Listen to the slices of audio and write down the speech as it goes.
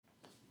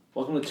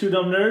Welcome to Two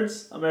Dumb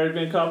Nerds. I'm Eric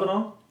Van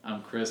Copenau.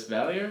 I'm Chris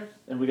Valier.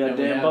 And we got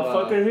Dan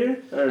Buttfucker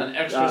here. An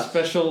extra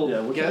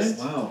special guest.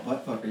 Wow,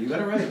 Buttfucker. You got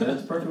it right.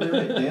 That's perfectly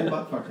right. Dan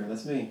Buttfucker.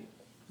 That's me.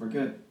 We're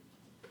good.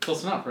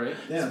 Close enough, right?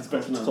 Yeah, it's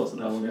close enough. Close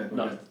enough. No, we're good.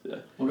 No, yeah.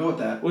 We'll go with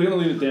that. We're going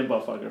to leave it Dan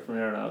Buttfucker from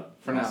here on out.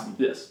 For now.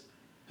 Yes.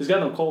 He's got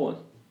no colon.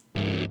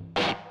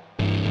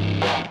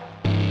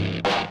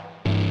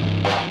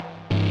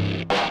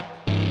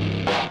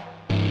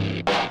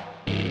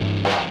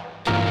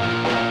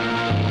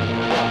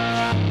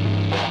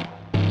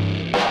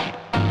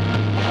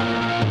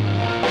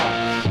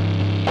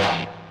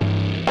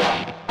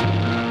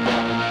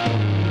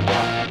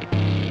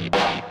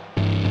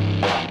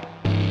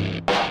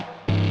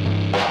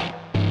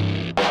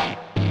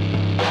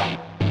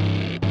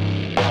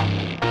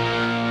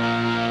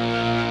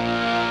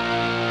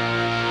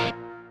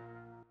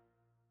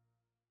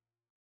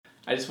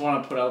 I just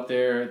want to put out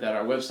there that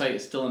our website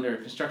is still under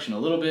construction a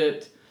little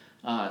bit,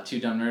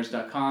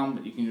 twodumbnerds.com,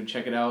 but you can go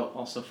check it out.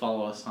 Also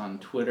follow us on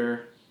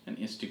Twitter and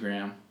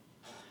Instagram.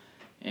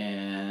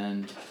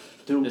 And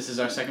this is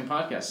our second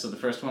podcast. So the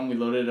first one we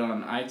loaded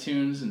on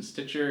iTunes and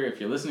Stitcher. If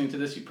you're listening to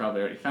this, you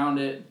probably already found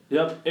it.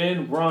 Yep,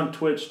 and we're on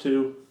Twitch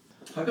too.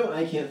 How come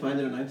I can't find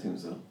it on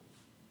iTunes though?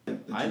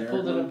 I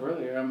pulled it up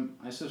earlier.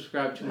 I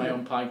subscribe to my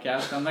own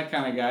podcast. I'm that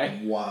kind of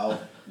guy. Wow.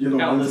 You're the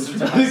Gotta one listen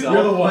to myself.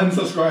 You're the one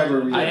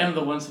subscriber. I am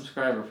the one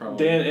subscriber,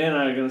 probably. Dan and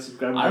I are going to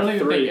subscribe. I don't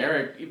even think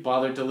Eric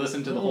bothered to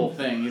listen to the whole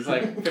thing. He's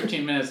like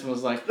 15 minutes and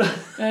was like,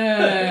 this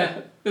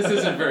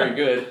isn't very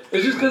good.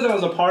 It's just because I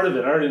was a part of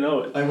it. I already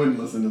know it. I wouldn't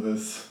listen to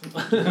this.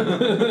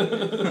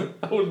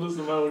 I wouldn't listen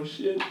to my own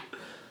shit.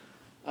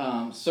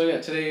 So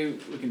yeah, today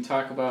we can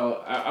talk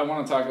about... I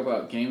want to talk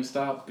about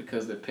GameStop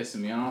because they're pissing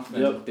me off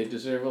and they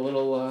deserve a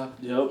little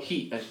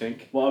heat, I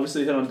think. Well,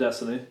 obviously hit on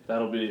Destiny.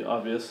 That'll be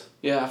obvious.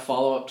 Yeah,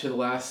 follow up to the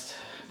last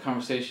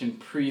conversation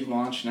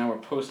pre-launch. Now we're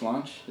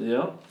post-launch.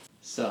 Yep.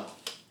 So...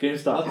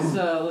 GameStop.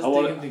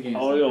 Let's dig into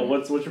GameStop. Oh, yo,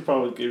 what's your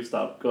problem with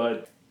GameStop? Go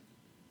ahead.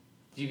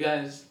 Do you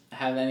guys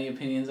have any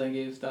opinions on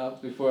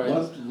GameStop before I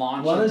just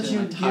launch Why don't into you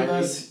my give tirade?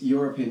 us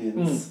your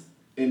opinions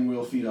and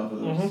we'll feed off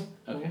of those.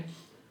 Mm-hmm. Okay.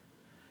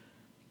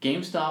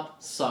 GameStop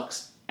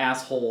sucks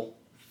asshole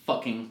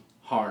fucking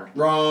hard.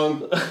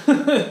 Wrong.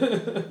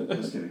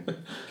 Just kidding.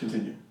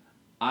 Continue.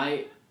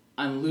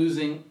 I'm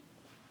losing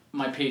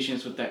my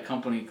patience with that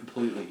company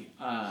completely.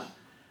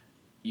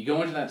 You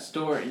go into that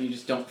store and you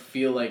just don't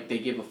feel like they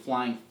give a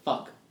flying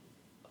fuck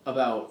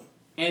about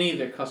any of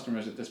their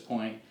customers at this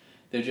point.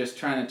 They're just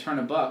trying to turn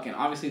a buck, and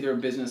obviously they're a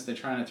business, they're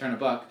trying to turn a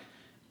buck,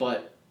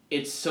 but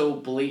it's so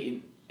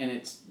blatant and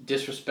it's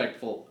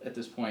disrespectful at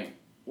this point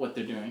what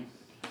they're doing.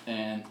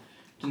 And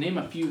to name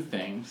a few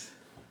things,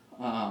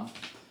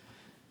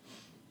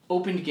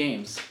 opened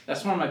games.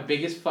 That's one of my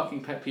biggest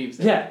fucking pet peeves.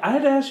 Yeah, I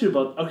had to ask you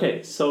about...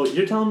 Okay, so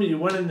you're telling me you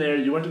went in there,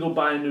 you went to go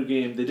buy a new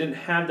game, they didn't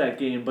have that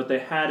game, but they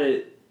had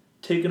it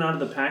taken out of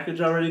the package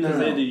already because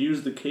they had to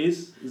use the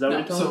case? Is that what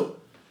you're telling me? So,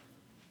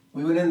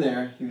 we went in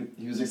there,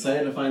 he was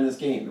excited to find this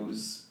game. It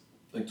was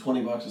like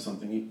 $20 or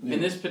something. In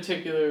this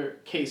particular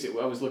case,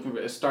 I was looking for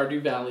a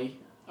Stardew Valley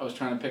I was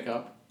trying to pick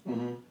up.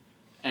 Mm-hmm.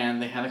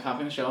 And they had a copy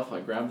on the shelf. I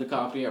grabbed the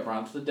copy, I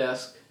brought it to the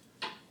desk,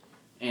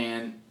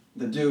 and...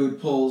 The dude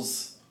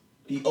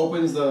he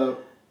opens the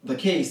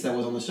case that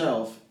was on the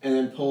shelf, and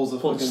then pulls a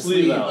fucking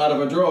sleeve out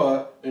of a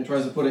drawer and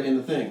tries to put it in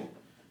the thing.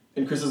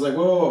 And Chris is like,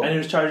 whoa. And he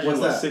was charging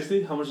what's you,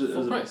 that? $60? How much is it?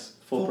 Full price.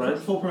 Full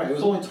price? Full price. It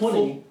was only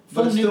 $20,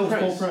 but it's still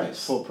full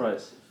price. Full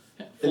price.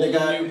 And the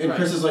guy, and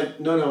Chris is like,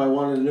 no, I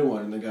wanted a new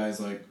one. And the guy's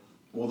like,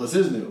 well, this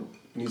is new.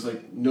 And he's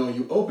like, no,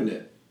 you opened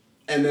it.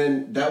 And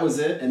then that was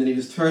it, and then he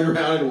just turned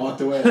around and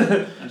walked away.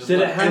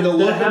 Did it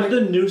have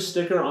the new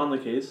sticker on the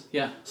case?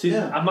 Yeah. See,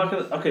 I'm not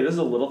going to... Okay, this is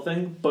a little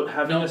thing, but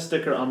having a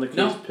sticker on the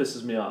case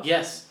pisses me off.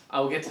 Yes, I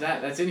will get to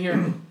that. That's in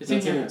here. It's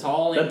in here. It's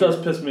all in here. That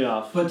does piss me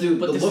off. But dude,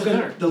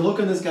 the look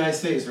on this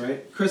guy's face,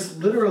 right? Chris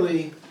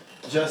literally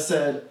just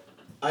said,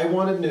 I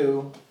wanted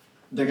new.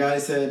 The guy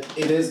said,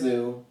 it is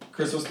new.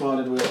 Chris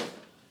responded with,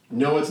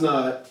 no, it's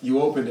not. You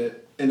opened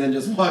it. And then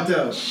just walked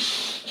out.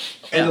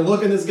 And the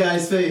look in this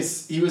guy's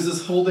face, he was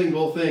just holding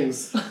both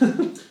things.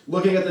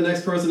 Looking at the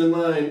next person in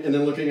line, and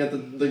then looking at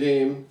the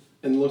game,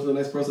 and looked at the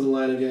next person in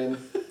line again,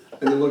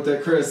 and then looked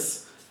at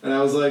Chris, and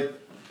I was like,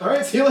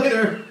 alright, see you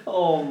later.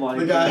 Oh my god.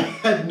 The guy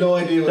had no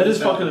idea what that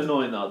is fucking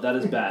annoying though. That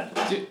is bad.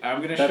 Dude, I'm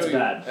going to show you. That's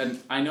bad. And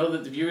I know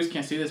that the viewers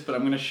can't see this, but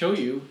I'm going to show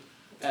you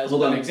as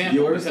an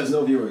example. Viewers? There's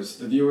no viewers.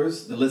 The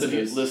viewers? The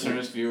listeners. The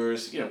listeners,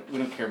 viewers, we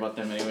don't care about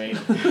them anyway.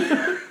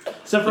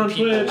 Except for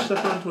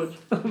on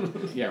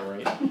Twitch. Yeah,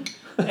 right.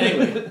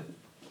 Anyway,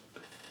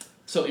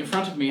 so in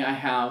front of me I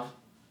have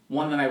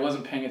one that I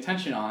wasn't paying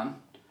attention on,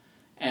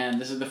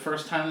 and this is the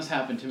first time this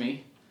happened to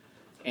me,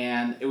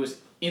 and it was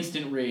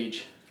instant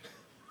rage,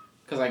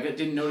 because I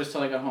didn't notice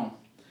till I got home.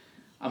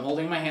 I'm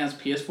holding in my hands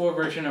PS4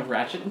 version of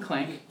Ratchet and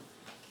Clank.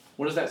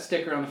 What does that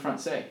sticker on the front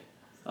say?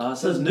 It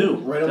says new.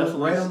 Right on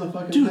the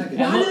fucking package.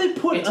 Why do they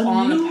put it's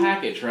on the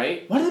package,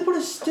 right? Why do they put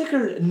a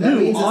sticker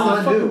new on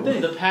the fucking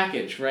thing? The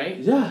package, right?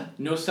 Yeah.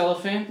 No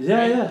cellophane? Yeah,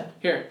 right? yeah.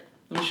 Here,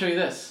 let me show you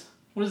this.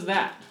 What is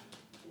that?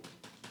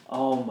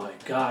 Oh my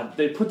god!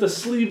 They put the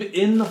sleeve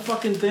in the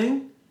fucking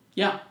thing.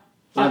 Yeah.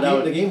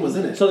 The game was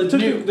in it. So they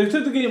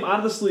took the game out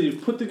of the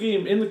sleeve, put the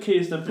game in the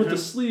case, then put the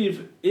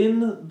sleeve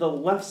in the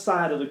left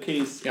side of the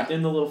case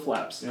in the little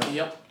flaps. Yeah.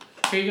 Yep.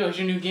 Here you go. Here's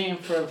your new game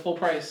for the full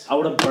price. I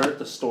would have burnt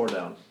the store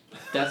down.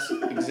 That's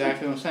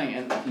exactly what I'm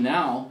saying. And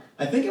now...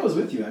 I think I was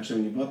with you,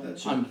 actually, when you bought that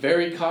shit. I'm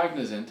very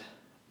cognizant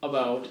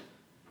about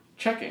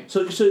checking.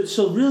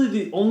 So really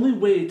the only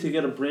way to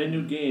get a brand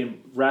new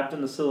game wrapped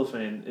in the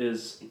cellophane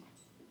is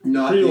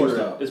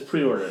pre-order. Is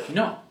pre-order.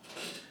 No.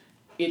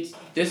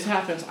 This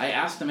happens. I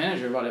asked the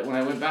manager about it when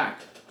I went back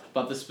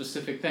about this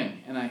specific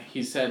thing, and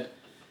he said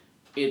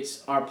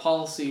it's our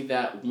policy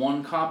that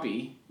one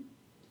copy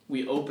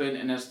we open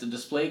and that's the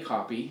display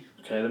copy.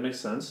 Okay, that makes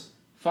sense.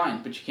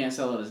 Fine, but you can't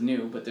sell it as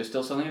new, but they're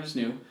still selling it as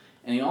new.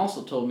 And he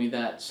also told me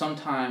that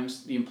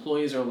sometimes the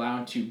employees are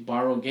allowed to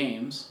borrow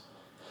games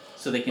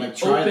so they can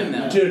open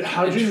them. Dude,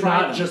 how did you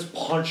not just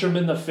punch him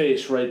in the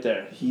face right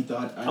there? He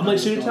thought... I'm like,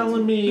 so you're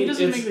telling me... He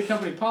doesn't make the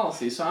company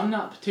policy, so I'm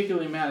not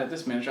particularly mad at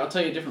this manager. I'll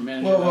tell you a different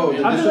manager. Whoa, the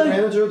different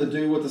manager? The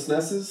dude with the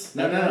SNESes?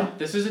 No.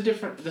 This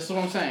is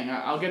what I'm saying.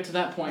 I'll get to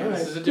that point. Right.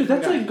 This is a different Dude,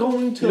 that's guy. like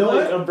going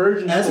to a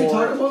virgin store. As we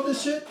talk about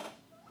this shit...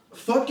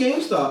 Fuck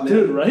GameStop, man.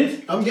 Dude,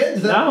 right? I'm getting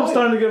to that Now point. I'm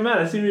starting to get mad.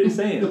 I see what you're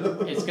saying.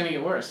 It's going to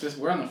get worse.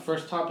 We're on the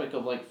first topic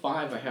of like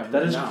 5 I have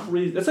That is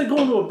crazy. That's like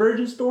going to a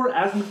virgin store,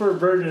 asking for a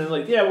virgin, and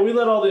like, yeah, well, we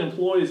let all the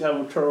employees have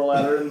a turtle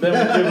at her, and then we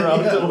give her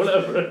out to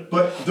whatever.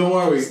 But don't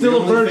worry.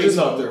 Still a virgin,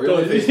 though.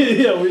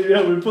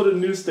 There, we put a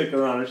new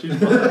sticker on her. She's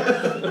fine.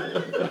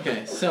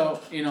 Okay, so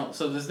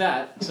there's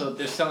that. So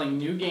they're selling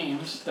new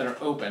games that are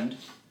opened,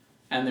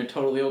 and they're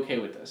totally okay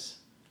with this.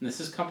 And this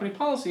is company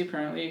policy,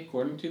 apparently,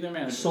 according to their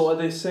managers. So are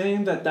they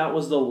saying that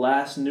was the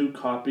last new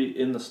copy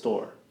in the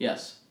store?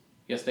 Yes.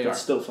 Yes, they are.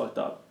 It's still fucked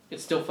up.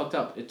 It's still fucked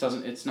up.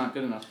 It's not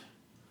good enough.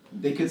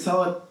 They could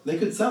sell it, but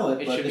it's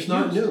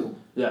not new.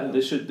 Yeah, they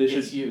should.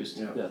 It's used.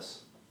 Yeah.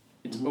 Yes.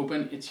 It's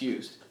open, it's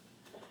used.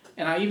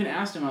 And I even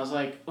asked him, I was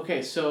like,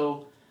 okay,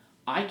 so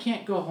I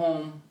can't go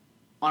home,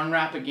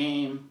 unwrap a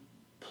game,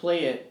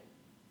 play it,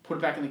 put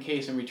it back in the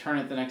case, and return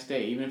it the next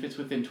day, even if it's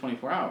within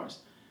 24 hours.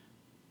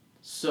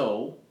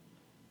 So...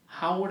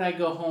 how would I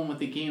go home with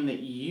the game that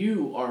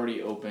you already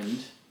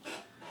opened,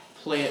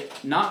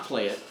 not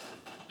play it,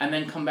 and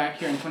then come back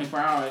here in 24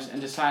 hours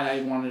and decide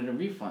I wanted a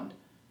refund?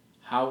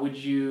 How would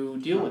you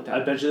deal with that?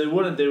 I bet you they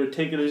wouldn't. They would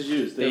take it as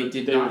used. They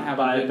did not have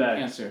a good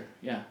answer.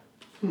 Yeah.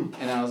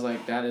 And I was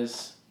like,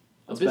 that's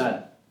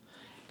bad.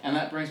 And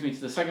that brings me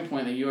to the second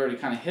point that you already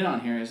kind of hit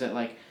on here, is that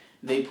like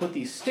they put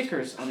these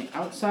stickers on the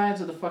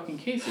outsides of the fucking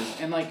cases,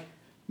 and like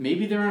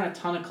maybe there aren't a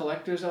ton of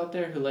collectors out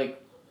there who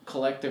like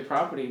collect their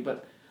property,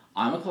 but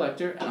I'm a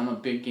collector, and I'm a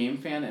big game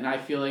fan, and I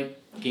feel like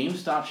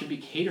GameStop should be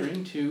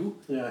catering to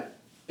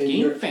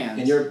game fans.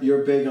 And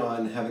you're big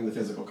on having the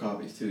physical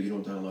copies, too. You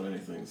don't download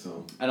anything,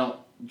 so... I don't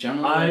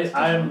generally...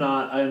 I am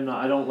not.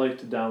 I don't like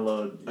to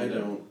download. I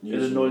don't.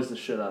 It annoys the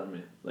shit out of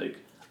me. Like,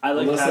 I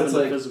like having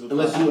the physical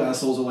copy. Unless you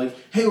assholes are like,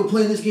 hey, we're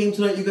playing this game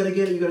tonight, you gotta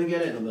get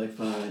it. And I'm like,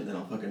 fine, and then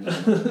I'll fucking do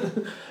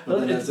it.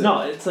 It's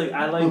like,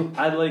 I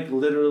like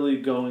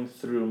literally going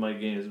through my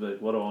games, but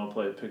like, what do I want to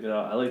play? Pick it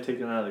out. I like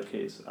taking it out of the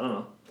case. I don't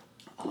know.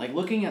 I like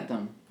looking at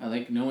them. I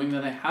like knowing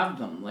that I have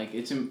them. Like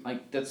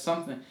that's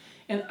something.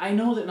 And I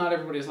know that not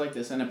everybody's like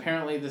this, and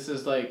apparently this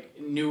is like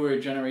newer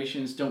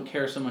generations don't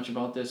care so much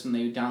about this, and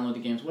they download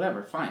the games.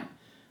 Whatever, fine.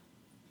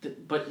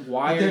 But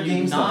why are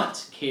you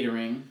not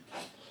catering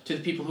to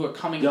the people who are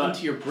coming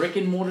into your brick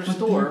and mortar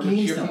store, which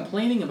you're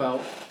complaining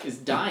about is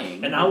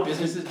dying? And our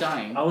business is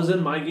dying. I was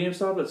in my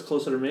GameStop that's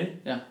closer to me.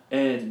 Yeah.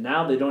 And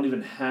now they don't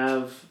even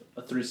have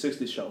a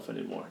 360 shelf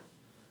anymore.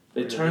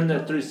 They turned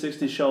that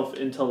 360 shelf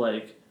into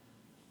like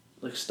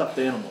stuffed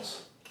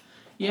animals.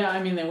 Yeah,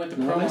 I mean, they went to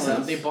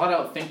promo. They bought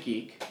out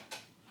ThinkGeek.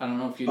 I don't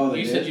know if you...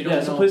 you said you don't know.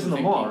 It's a place in the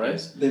mall, right?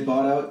 They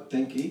bought out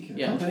ThinkGeek,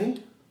 the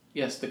company?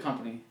 Yes, the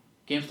company.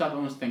 GameStop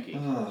owns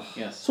ThinkGeek.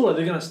 Yes. So are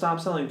they going to stop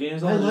selling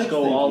games and just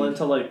go all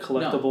into like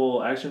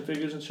collectible action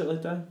figures and shit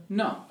like that?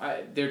 No.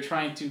 They're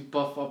trying to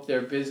buff up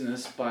their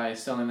business by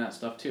selling that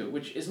stuff too,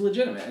 which is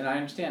legitimate, and I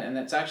understand, and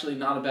that's actually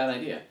not a bad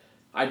idea.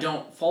 I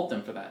don't fault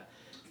them for that.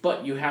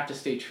 But you have to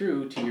stay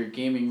true to your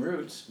gaming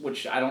roots,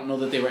 which I don't know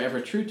that they were ever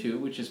true to,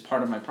 which is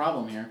part of my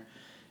problem here,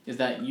 is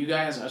that you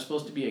guys are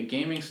supposed to be a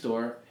gaming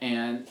store,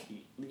 and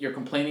you're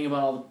complaining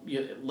about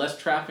less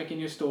traffic in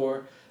your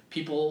store,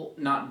 people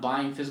not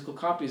buying physical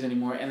copies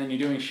anymore, and then you're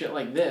doing shit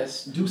like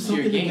this. Do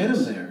something to get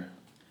them there.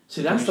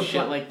 See, that's the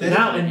shit like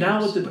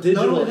now with the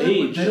digital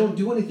age, they don't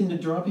do anything to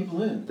draw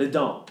people in. They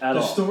don't at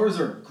all. The stores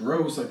are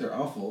gross, like they're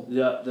awful.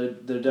 Yeah, they're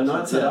definitely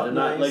not set up. They're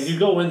not like you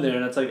go in there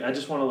and it's like I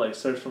just want to like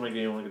search for my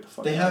game. I want to get the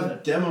fuck. They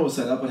have demos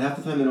set up, but half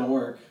the time they don't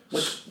work.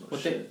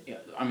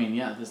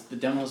 The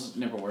demos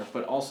never work,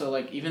 but also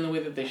like even the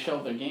way that they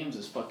shelve their games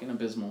is fucking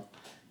abysmal.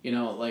 You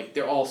know, like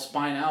they're all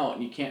spine out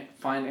and you can't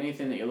find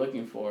anything that you're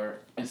looking for.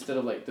 Instead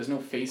of like there's no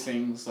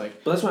facings,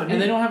 like. But that's what I mean.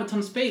 And they don't have a ton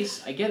of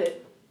space. I get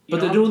it. But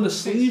they're doing the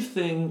sleeve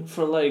thing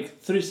for like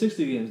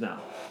 360 games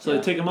now. So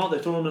they take them out, they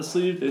throw them in the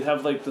sleeve. They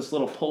have like this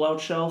little pull-out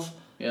shelf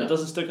that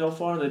doesn't stick out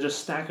far, and they just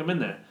stack them in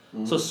there.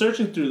 Mm-hmm. So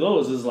searching through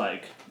those is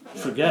like,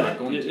 forget I'm not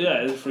going it. to.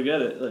 Yeah,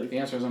 forget it. Like The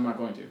answer is I'm not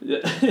going to.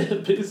 yeah,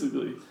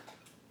 basically.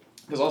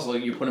 Because also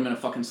you put them in a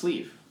fucking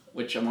sleeve,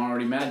 which I'm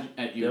already mad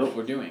at you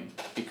for doing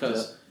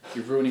because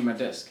you're ruining my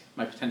disc,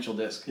 my potential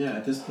disc. Yeah,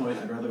 at this point,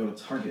 I'd rather go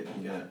to Target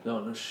and get it.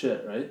 No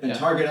shit, right? And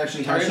Target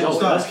actually has Target- shit in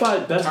Best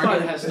stock. Buy.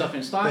 Target has stuff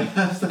in stock. They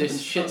have stuff This in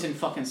shit's stock. in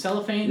fucking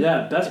cellophane.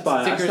 Yeah, Best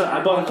Buy. Stickers I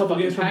are bought on a couple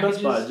fucking games from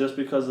Best Buy packages. just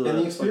because of And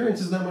the fucking-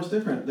 experience is not much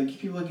different. Like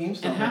people at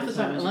GameStop. And half have the to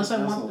time, sell unless those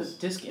I want the assholes.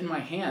 disc in my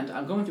hand,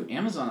 I'm going through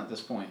Amazon at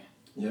this point.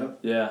 Yep.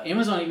 Yeah.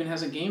 Amazon even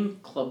has a game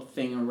club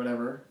thing or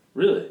whatever.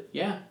 Really?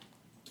 Yeah.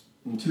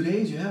 In 2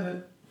 days, you have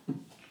it.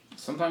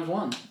 Sometimes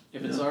one,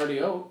 if it's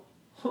already out.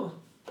 Huh.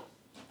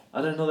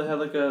 I didn't know they had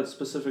like a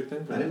specific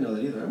thing for I that. didn't know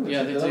that either. I'm gonna Yeah,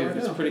 check they that do. out right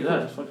It's now. pretty Yeah,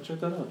 cool. fucking check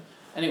that out.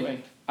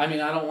 Anyway, I mean,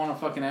 I don't want to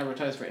fucking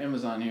advertise for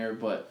Amazon here,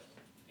 but,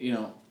 you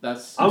know,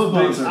 that's... I'm a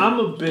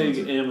Sponsored. big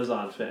Sponsored.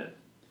 Amazon fan.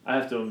 I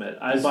have to admit,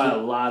 I buy a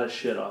lot of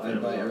shit off I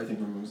Amazon. buy everything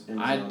from Amazon.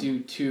 I do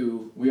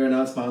too, We are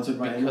not sponsored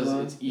by because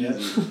Amazon. it's yet.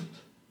 easy.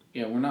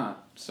 Yeah, we're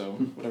not, so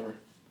whatever.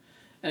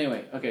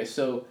 Anyway, okay,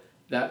 so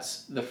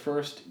that's the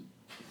first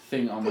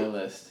thing on my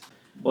list.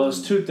 Well,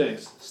 there's two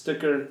things: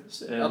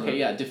 stickers and. Okay,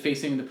 yeah,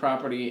 defacing the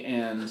property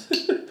and...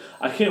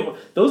 I can't.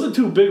 Those are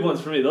two big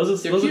ones for me. Those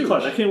are They're huge.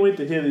 clutch. I can't wait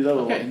to hear these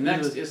other Okay, ones.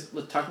 next is,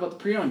 let's talk about the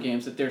pre-owned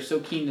games that they're so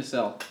keen to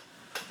sell.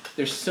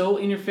 They're so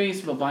in your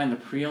face about buying the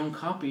pre-owned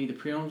copy, the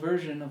pre-owned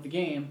version of the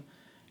game,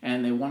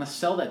 and they want to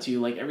sell that to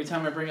you. Like every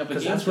time I bring up a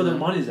game, that's for where their them,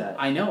 money's at.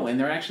 I know, and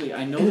they're actually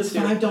I know And that it's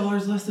they're-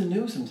 $5 less than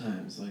new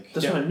sometimes. Like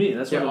That's what I mean.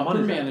 That's where their the upper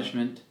money's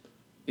management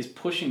is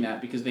pushing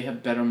that because they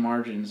have better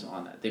margins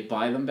on it. They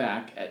buy them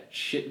back at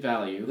shit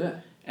value, at. Yeah.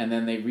 and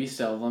then they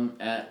resell them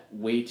at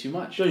way too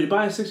much. So you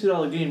buy a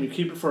 $60 game, you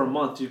keep it for a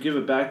month, you give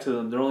it back to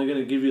them. They're only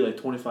gonna give you like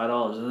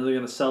 $25, and then they're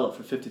gonna sell it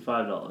for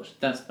 $55.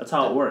 That's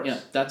how it works. Yeah,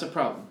 that's a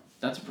problem.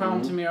 That's a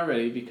problem to me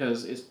already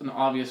because it's an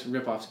obvious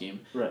rip-off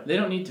scheme. Right. They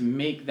don't need to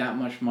make that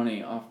much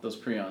money off those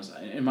pre-owns.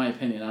 In my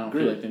opinion, I don't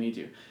feel Agreed. like they need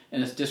to.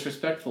 And it's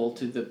disrespectful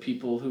to the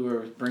people who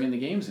are bringing the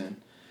games in.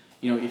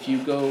 You know, if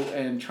you go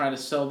and try to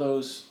sell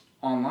those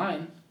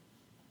online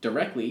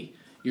directly,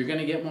 you're going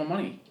to get more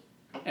money.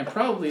 And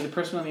probably the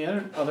person on the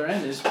other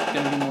end is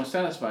going to be more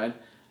satisfied.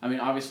 I mean,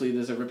 obviously,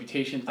 there's a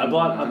reputation thing. I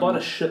bought a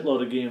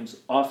shitload of games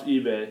off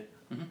eBay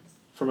Mhm.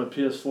 for my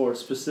PS4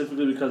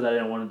 specifically because I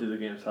didn't want to do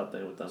the GameStop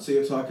thing with them. So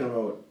you're talking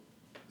about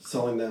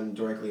selling them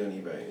directly on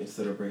eBay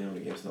instead of bringing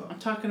them to GameStop. I'm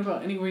talking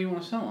about anywhere you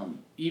want to sell them.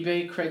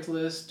 eBay,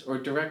 Craigslist, or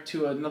direct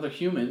to another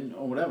human,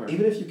 or whatever.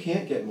 Even if you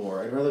can't get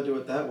more, I'd rather do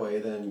it that way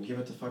than give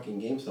it to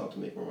fucking GameStop to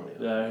make more money.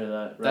 Yeah, I hear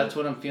that. Right. That's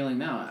what I'm feeling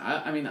now.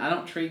 I mean, I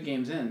don't trade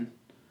games in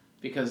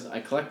because I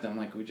collect them,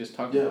 like we just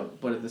talked Yeah. about.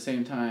 But at the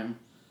same time,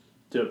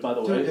 Dude, by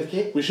the Dude, way,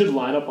 if we should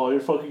line up all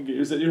your fucking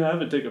games that you have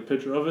and take a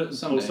picture of it and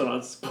Someday.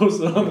 post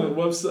it on the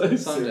website.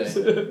 Someday.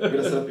 You're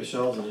gonna set up your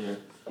shelves in here.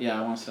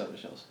 yeah, I want to set up the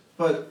shelves.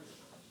 But,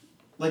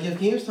 like, if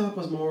GameStop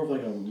was more of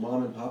like a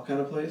mom and pop kind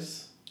of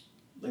place,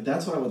 like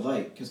that's what I would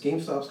like. Because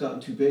GameStop's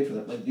gotten too big for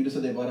that. Like you just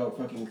said, they bought out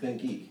fucking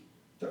Think Geek.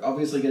 They're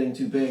obviously getting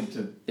too big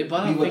to. They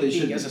bought Be out what they ThinkGeek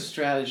should as be. a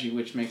strategy,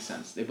 which makes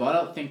sense. They bought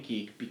out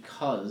ThinkGeek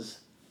because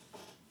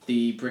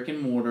the brick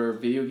and mortar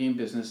video game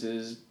business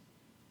is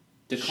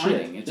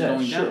declining. It's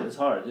going down. It's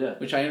hard, yeah.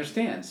 Which I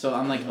understand. So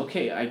I'm like,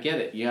 okay, I get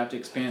it. You have to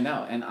expand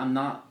out. And I'm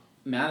not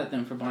mad at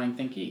them for buying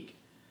ThinkGeek.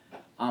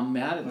 I'm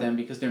mad at them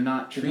because they're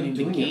not They're treating not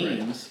the doing it right.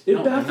 games. It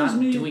no, they're baffles not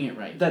me doing it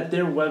right. that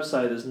their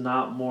website is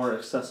not more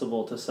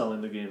accessible to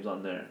selling the games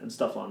on there and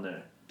stuff on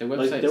there. Their Like,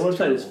 website, their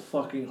website is terrible.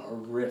 fucking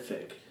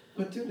horrific.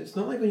 But dude, it's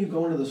not like when you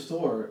go into the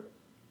store.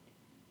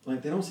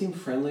 Like they don't seem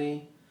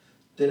friendly.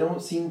 They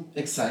don't seem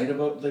excited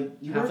about like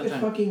you Half work the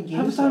at time. fucking GameStop.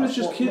 Half the time it's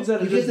just kids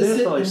that are you just get to there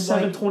sit for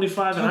like and, $7.25 an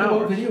talk hour.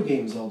 about video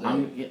games all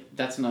day.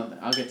 That's another.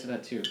 I'll get to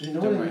that too. You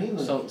know Don't what I worry. mean?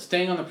 Like- So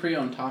staying on the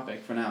pre-owned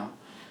topic for now.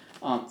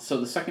 So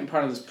the second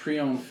part of this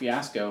pre-owned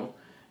fiasco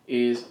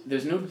is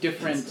there's no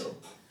different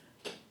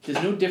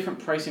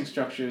pricing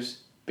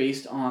structures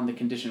based on the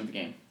condition of the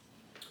game.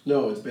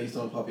 No, it's based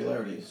on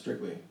popularity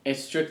strictly.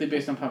 It's strictly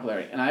based on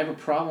popularity, and I have a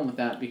problem with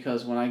that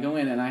because when I go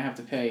in and I have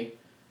to pay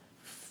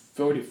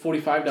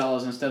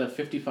 $45 instead of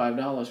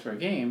 $55 for a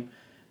game,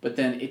 but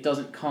then it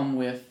doesn't come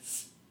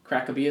with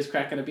crack a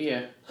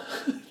beer.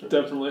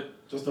 Definitely.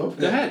 Just open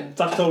Go it. ahead.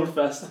 It's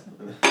Oktoberfest.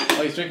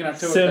 Oh, he's drinking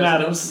Oktoberfest. Sam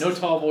Adams. No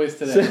tall boys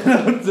today.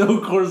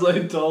 No Coors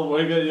Light tall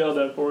boy. I got yelled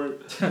at for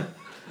it.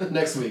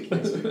 Next week.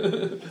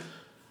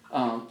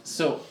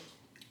 So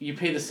you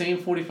pay the same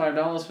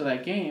 $45 for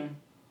that game,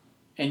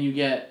 and you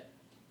get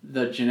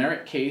the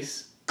generic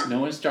case,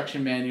 no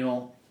instruction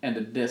manual, and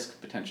a disc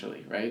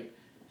potentially, right?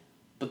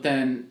 But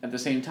then at the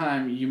same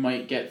time, you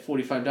might get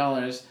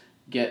 $45,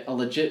 get a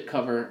legit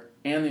cover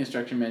and the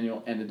instruction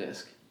manual and a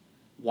disc.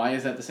 Why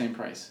is that the same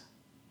price?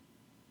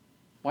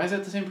 Why is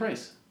that the same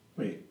price?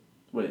 Wait.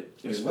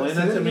 Explain what? that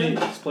Say to that me.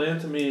 again? Explain it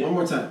to me. One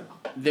more time.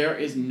 There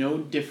is no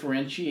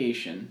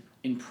differentiation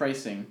in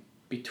pricing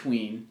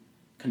between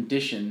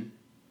condition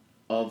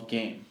of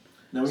game.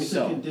 Now, when you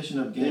So, say condition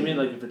of game, You mean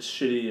like if it's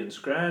shitty and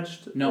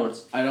scratched? Or No,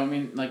 it's, I don't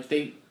mean like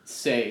they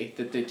say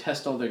that they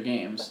test all their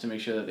games to make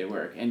sure that they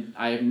work, and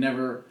I have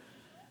never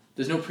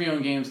There's no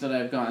pre-owned games that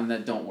I've gotten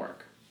that don't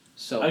work.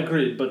 So I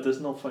agree, but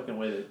there's no fucking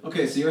way they...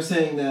 Okay, so you're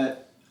saying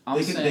that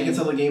they can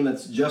sell a game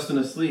that's just in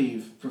a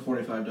sleeve for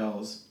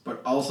 $45,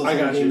 but also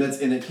sell a game that's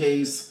in a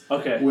case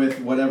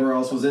with whatever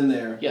else was in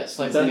there. Yes,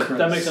 like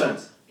that makes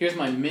sense. Here's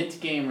my mint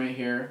game right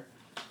here.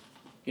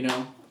 You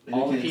know,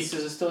 all the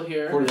pieces are still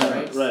here.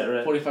 $45.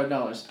 Right.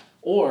 $45.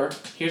 Or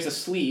here's a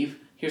sleeve.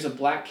 Here's a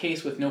black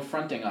case with no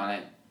fronting on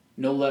it,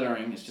 no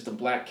lettering. It's just a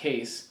black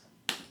case.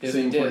 There's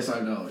Same a disc.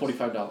 $45.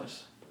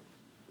 $45.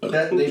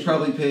 That they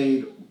probably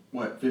paid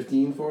what,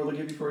 $15 for? They'll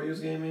give you for a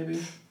used game,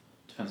 maybe.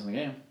 Depends on the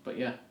game, but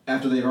yeah.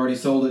 After they've already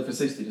sold it for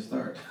 $60 to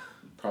start.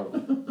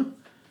 Probably.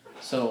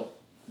 So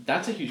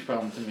that's a huge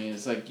problem to me.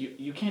 Is like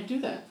you can't do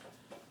that.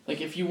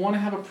 Like if you want to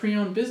have a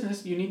pre-owned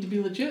business, you need to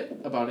be legit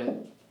about it,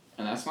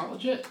 and that's not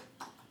legit.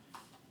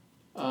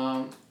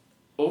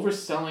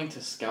 Overselling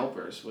to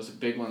scalpers was a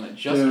big one that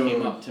just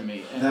came up to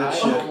me, and I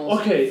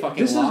almost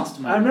fucking lost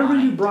my mind. I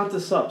remember you brought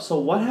this up. So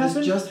what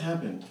happened?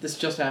 This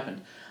just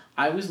happened.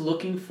 I was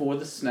looking for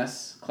the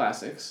SNES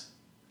Classics,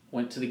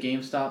 went to the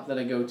GameStop that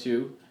I go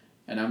to,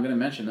 and I'm going to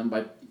mention them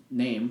by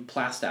name,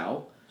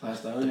 Plastow.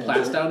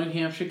 Plastow, New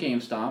Hampshire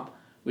GameStop,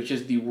 which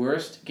is the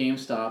worst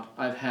GameStop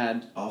I've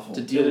had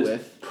to deal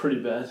with.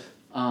 Pretty bad.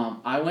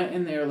 I went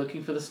in there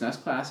looking for the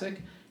SNES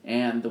Classic,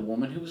 and the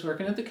woman who was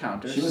working at the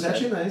counter She was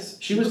actually nice.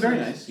 She was very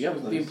nice. Yeah,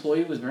 the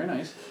employee was very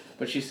nice.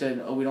 But she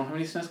said, we don't have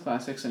any SNES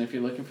Classics, and if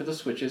you're looking for the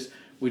Switches,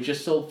 we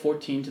just sold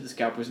 14 to the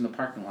scalpers in the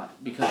parking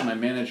lot because my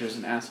manager's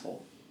an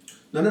asshole.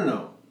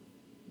 No.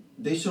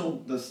 They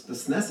showed the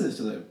SNESes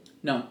to them.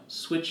 No,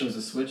 Switch. It was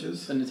the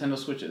Switches? The Nintendo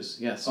Switches,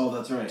 yes. Oh,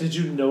 that's right. Did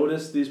you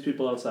notice these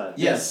people outside?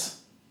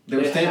 Yes. They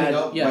were standing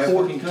up by a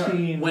fucking car.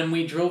 When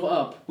we drove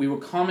up, we were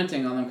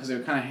commenting on them because they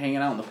were kind of hanging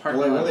out in the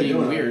parking lot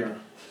being weird.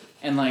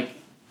 And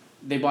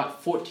they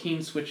bought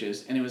 14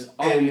 Switches, and it was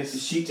obvious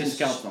to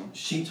scalp them.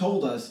 She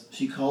told us,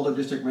 she called our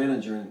district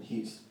manager, and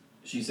he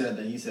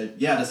said,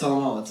 yeah, to sell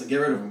them all. Let's get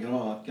rid of them. Get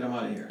them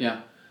out of here.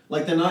 Yeah.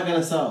 Like, they're not going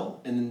to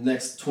sell in the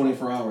next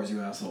 24 hours, you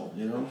asshole,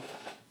 you know?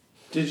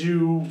 Did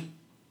you,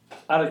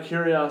 out of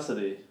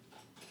curiosity,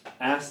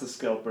 ask the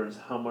scalpers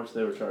how much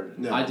they were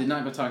charging? No. I did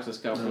not go talk to the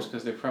scalpers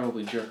because they're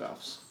probably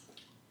jerk-offs.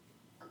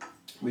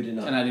 We did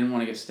not. And I didn't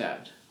want to get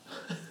stabbed.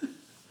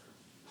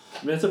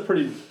 I mean, it's a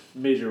pretty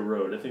major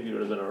road. I think you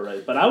would have been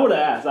alright. But I would have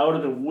asked. I would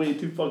have been way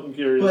too fucking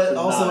curious. But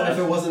also, if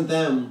it wasn't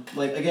them,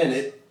 like,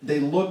 again, they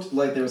looked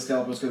like they were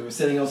scalpers because they were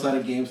sitting outside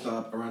a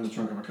GameStop around the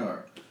trunk of a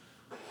car.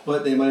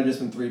 But they might have just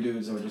been three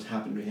dudes that just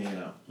happened to be hanging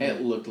out.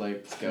 It looked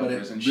like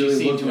scalpers, and she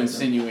seemed to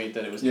insinuate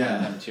that it was kind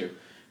of them too.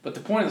 But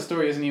the point of the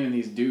story isn't even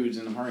these dudes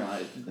in the parking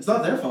lot. It's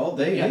not their fault.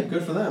 Hey,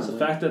 good for them. It's the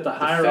fact that the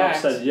higher-up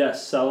said,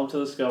 yes, sell them to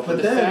the scalpers. But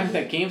the fact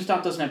that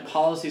GameStop doesn't have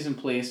policies in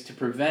place to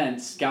prevent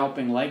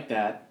scalping like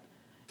that,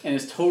 and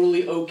is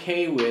totally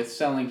okay with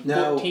selling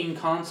 14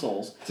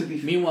 consoles.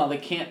 Meanwhile, they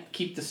can't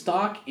keep the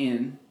stock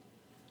in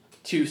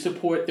to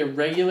support their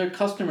regular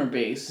customer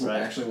base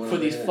for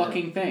these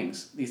fucking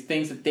things. These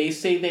things that they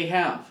say they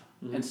have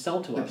and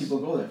sell to us. That people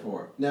go there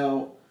for.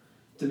 Now,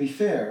 to be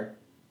fair,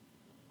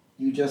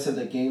 you just said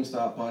that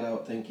GameStop bought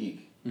out ThinkGeek.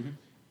 Mm-hmm.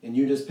 And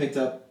you just picked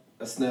up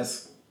a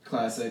SNES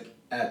Classic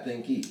at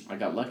ThinkGeek. I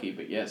got lucky,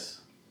 but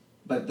yes.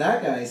 But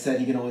that guy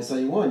said he can only sell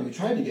you one. You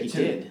tried to get two.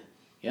 He did.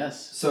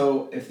 Yes.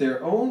 So if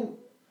their own...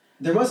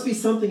 There must be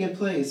something in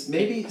place.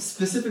 Maybe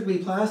specifically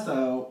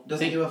Plastow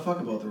doesn't give a fuck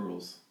about the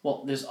rules.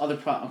 Well, there's other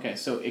okay,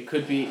 so it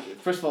could be...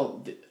 First of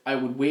all, I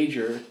would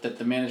wager that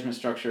the management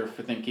structure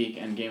for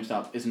ThinkGeek and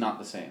GameStop is not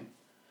the same.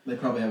 They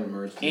probably haven't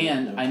merged.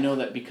 And I know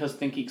that because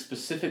ThinkGeek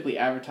specifically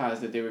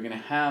advertised that they were going to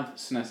have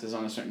SNESes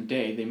on a certain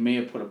day, they may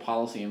have put a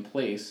policy in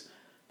place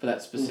for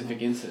that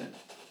specific incident.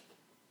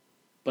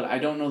 But I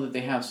don't know that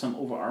they have some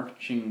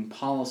overarching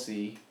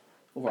policy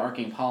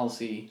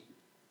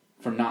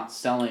for not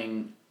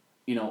selling,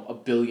 1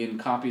 billion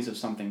copies of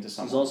something to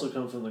someone. It's also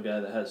come from the guy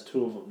that has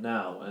 2 of them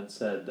now and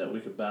said that we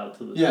could battle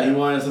to the death. Yeah, he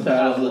wanted us to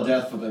battle to the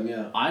death for them,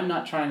 yeah. I'm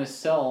not trying to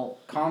sell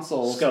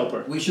consoles.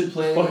 Scalper. We should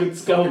play... Fucking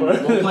scalper.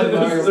 We'll play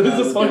Mario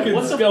It's a fucking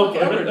What's scalper.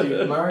 The fuck ever,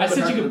 dude? I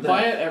said you could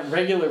buy it at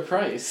regular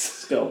price.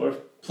 Scalper.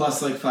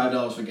 Plus like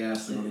 $5 for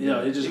gas.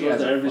 Yeah, he just goes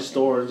to every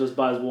store and just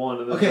buys one.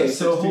 And then okay,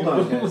 so hold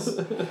on, guys.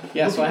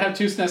 So I have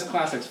 2 SNES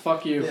Classics.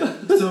 Fuck you. Yeah.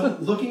 So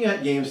looking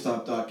at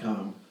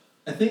GameStop.com,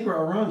 I think we're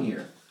all wrong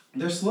here.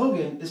 Their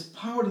slogan is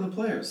power to the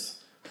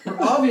players. We're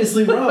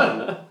obviously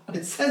wrong.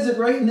 It says it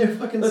right in their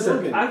fucking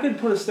slogan. I could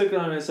put a sticker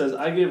on it that says,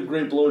 I give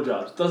great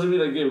blowjobs. Doesn't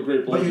mean I give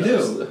great blowjobs. But you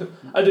do.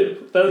 I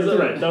do. That is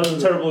right. That was a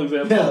terrible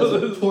example. Yeah, that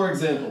was a poor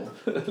example.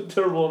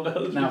 Terrible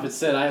analogy. Now if it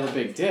said, I have a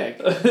big dick.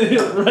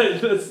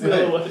 Right, that's the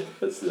other way.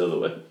 That's the other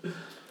way.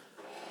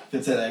 If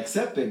it said, I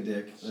accept big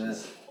dick,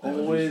 that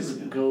always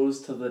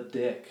goes to the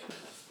dick.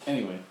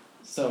 Anyway,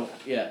 so,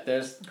 yeah,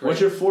 there's... What's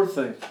your 4th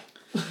thing?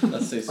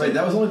 Let's see. Wait,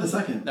 that was only the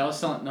second. That was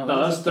selling... No, that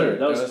was third.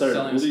 That was third.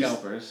 Selling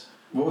scalpers.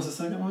 What was the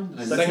second one?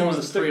 The second one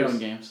was the pre-owned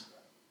games.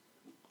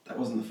 That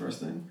wasn't the first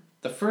thing?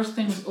 The first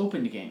thing was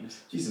opened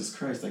games. Jesus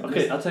Christ.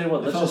 Okay, I'll tell you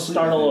what. Let's just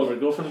start all over.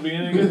 Go from the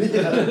beginning again.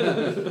 Yeah,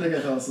 I think I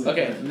fell asleep.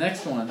 Okay,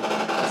 next one.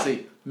 Let's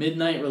see.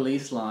 Midnight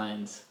release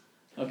lines.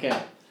 Okay.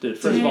 Dude,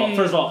 first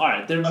of all, all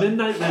right, they're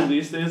midnight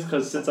release days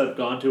because since I've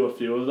gone to a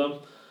few of them,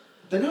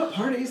 they're not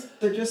parties.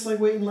 They're just like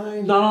wait in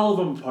line. Not all of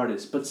them are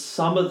parties, but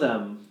some of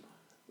them,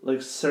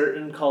 like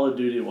certain Call of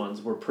Duty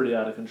ones, were pretty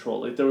out of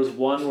control. Like there was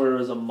one where it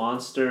was a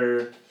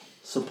monster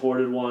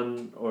supported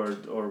one or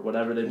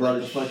whatever. They brought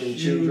a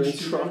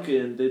huge truck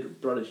in. They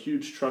brought a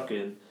huge truck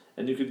in,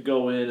 and you could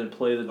go in and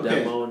play the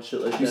demo and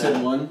shit like that. You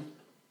said one.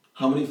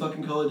 How many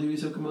fucking Call of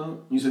Duties have come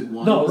out? You said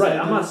one? No, right.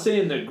 I'm not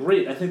saying they're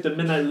great. I think the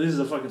midnight releases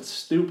are fucking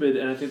stupid,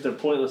 and I think they're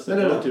pointless to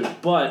go to.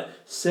 But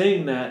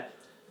saying that,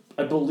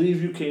 I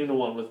believe you came to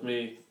one with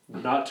me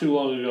not too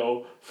long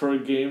ago for a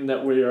game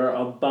that we are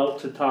about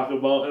to talk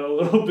about in a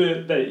little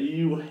bit that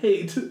you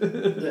hate.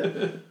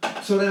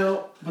 Yeah. So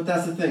now, but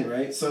that's the thing,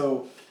 right?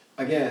 So,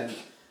 again,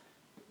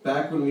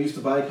 back when we used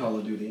to buy Call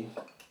of Duty,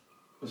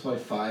 it was probably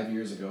 5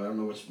 years ago. I don't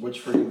know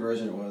which freaking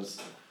version it was.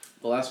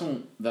 The last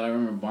one that I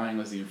remember buying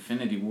was the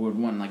Infinity Ward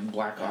one, like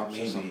Black Ops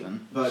or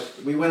something. But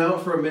we went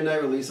out for a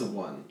midnight release of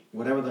one,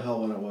 whatever the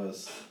hell one it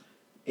was.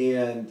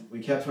 And we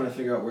kept trying to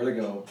figure out where to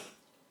go.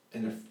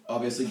 And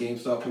obviously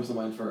GameStop comes to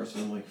mind first.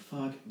 And I'm like,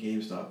 fuck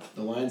GameStop.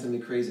 The line's going to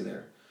be crazy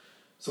there.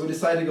 So we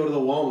decided to go to the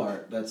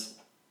Walmart that's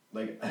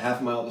like a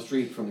half mile up the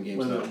street from the GameStop.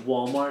 Wait a minute,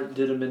 Walmart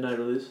did a midnight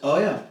release? Oh,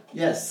 yeah.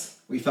 Yes.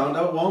 We found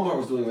out Walmart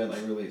was doing a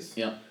midnight release.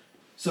 Yeah.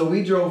 So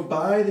we drove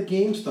by the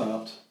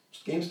GameStop,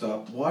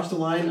 watched the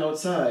line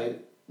outside.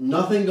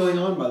 Nothing going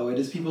on, by the way.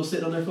 Just people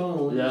sitting on their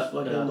phones,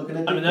 looking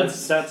at. I mean,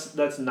 that's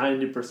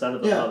 90%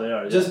 of them how they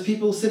are. Just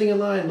people sitting in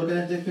line looking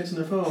at dick pics on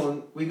their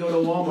phone. We go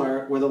to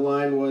Walmart where the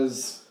line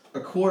was a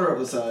quarter of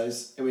the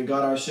size, and we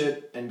got our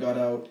shit and got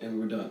out, and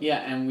we're done. Yeah,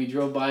 and we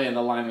drove by and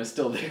the line was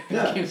still there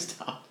at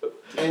GameStop.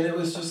 And it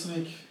was just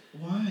like,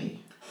 why?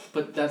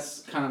 But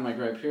that's kind of my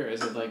gripe here.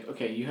 Is it like,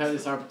 okay, you have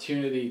this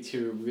opportunity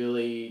to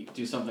really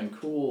do something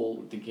cool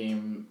with the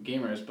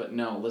gamers, but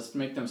no, let's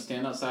make them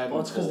stand outside.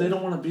 Well, it's because they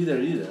don't want to be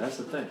there either. That's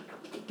the thing.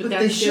 But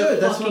they should.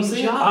 That's what I'm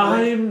saying.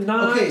 I'm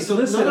not. Okay, so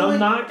listen, I'm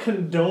not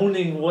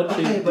condoning what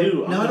they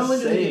do. Not only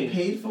do they get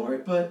paid for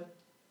it, but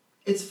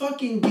it's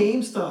fucking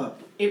GameStop.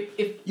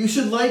 If you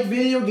should like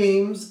video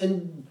games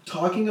and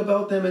talking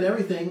about them and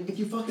everything, if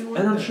you fucking work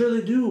and I'm there. sure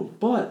they do,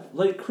 but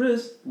like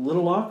Chris, a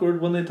little awkward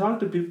when they talk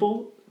to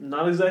people.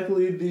 Not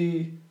exactly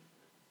the.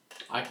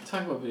 I can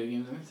talk about video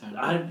games anytime.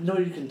 I know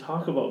you can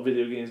talk about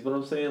video games, but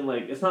I'm saying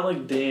like it's not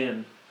like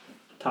Dan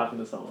talking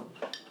to someone.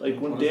 Like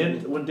when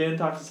Dan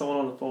talks to someone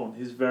on the phone,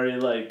 he's very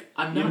like.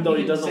 I'm not even though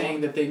he even doesn't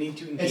saying that they need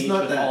to engage it's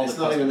not with that. all It's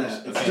the not customers.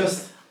 even that. It's okay?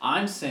 just.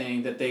 I'm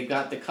saying that they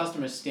got the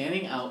customers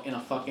standing out in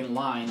a fucking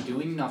line,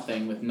 doing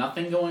nothing, with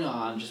nothing going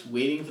on, just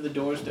waiting for the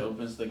doors to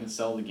open so they can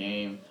sell the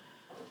game,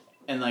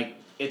 and like.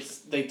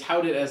 They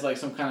tout it as like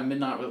some kind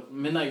of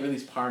midnight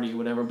release party or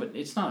whatever, but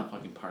it's not a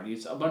fucking party.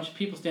 It's a bunch of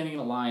people standing in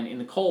a line in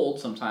the cold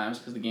sometimes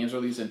because the games are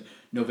released in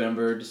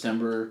November,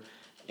 December,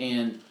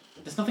 and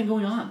there's nothing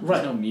going on.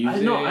 Right. There's no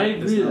music. I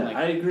agree.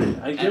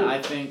 I agree.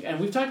 I think, and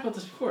we've talked about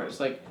this before. It's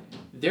like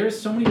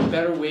there's so many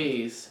better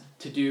ways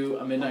to do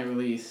a midnight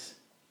release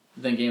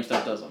than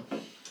GameStop does them.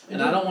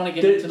 And I don't want to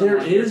get into the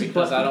market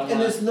because I don't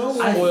want to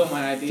spoil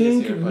my ideas here.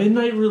 I think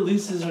midnight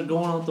releases are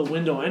going out the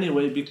window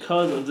anyway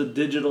because of the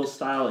digital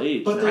style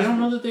age. But I don't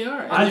know that they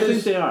are. I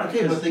think they are.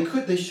 Okay, but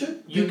they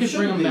should. You could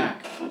bring them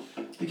back.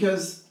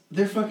 Because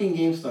they're fucking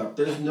GameStop.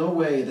 There's no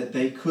way that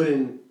they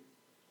couldn't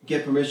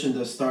get permission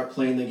to start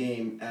playing the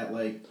game at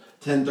like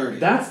 10:30.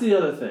 That's the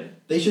other thing.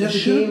 They should have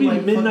the game be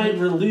like midnight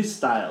release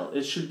style.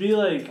 It should be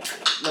like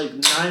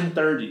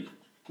 9:30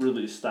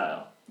 release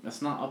style.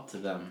 That's not up to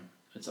them.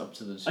 It's up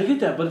to the. I get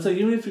that, but it's like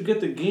even if you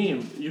get the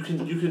game, you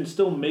can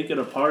still make it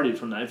a party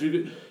from that. If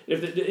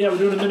we're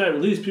doing a midnight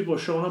release, people are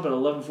showing up at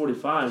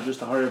 11:45 just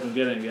to hurry up and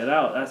get in and get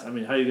out. That's how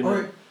are you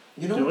gonna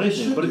do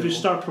anything? But if you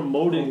start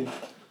promoting,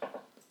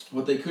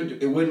 what they could do,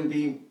 it wouldn't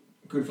be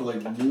good for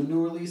like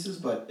new releases.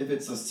 But if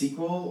it's a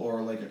sequel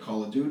or like a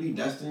Call of Duty,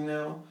 Destiny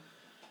now,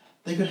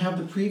 they could have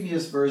the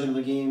previous version of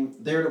the game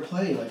there to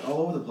play like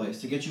all over the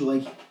place to get you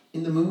like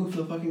in the mood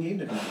for the fucking game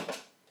to come out.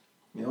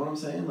 You know what I'm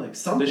saying? Like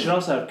something. They should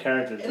also have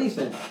characters.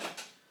 Anything.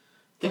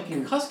 The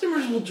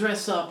customers will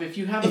dress up if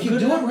you have a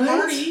good enough right?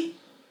 party.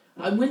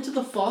 I went to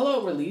the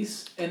Fallout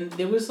release and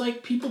there was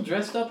like people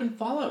dressed up in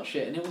Fallout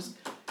shit and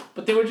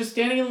but they were just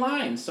standing in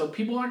line, so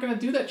people aren't gonna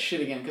do that shit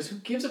again because who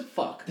gives a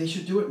fuck? They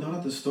should do it not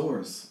at the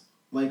stores.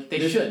 Like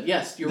they should.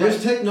 Yes, you're right.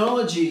 There's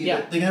technology.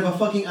 Yeah. They can have a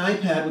fucking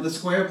iPad with a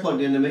square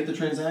plugged in to make the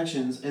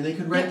transactions, and they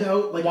could rent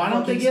out like. Why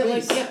don't they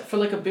get space. for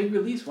like a big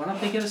release? Why don't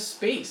they get a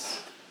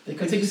space?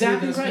 That's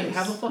exactly right.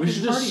 Have a fucking we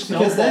should party. Just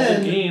sell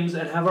the games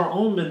and have our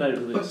own midnight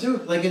release. But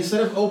dude, like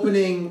instead of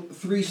opening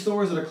 3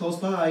 stores that are close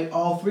by,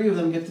 all 3 of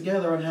them get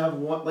together and have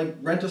one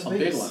rent a space. A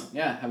big one,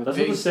 yeah. Have a That's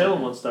big what the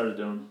Salem one started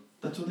doing.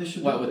 That's what they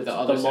should do. With the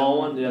other mall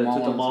one? Yeah, they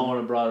took the mall one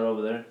and brought it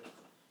over there.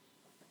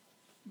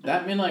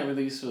 That midnight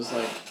release was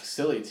like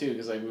silly too,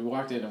 because like we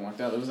walked in and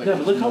walked out. There was like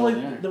but look how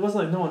there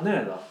wasn't no one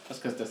there though. That's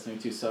because Destiny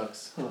 2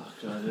 sucks. Oh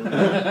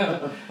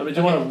god. I mean,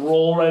 do you want to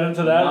roll right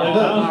into that? No, right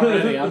now? I'm not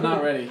ready. I'm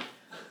not ready.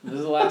 This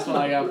is the last one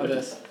I got for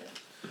this.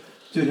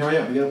 Dude, hurry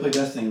up! We gotta play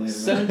Destiny later.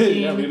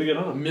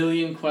 17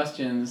 million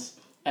questions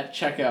at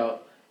checkout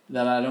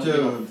that I don't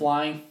give a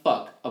flying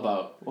fuck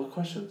about. What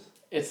questions?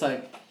 It's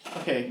like,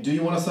 okay. Do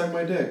you want to suck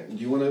my dick? Do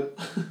you want to?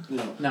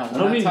 No,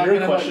 we're not talking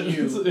about questions.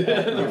 You.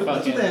 That's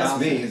what they ask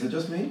me. Is it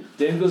just me?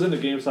 Dan goes into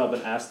GameStop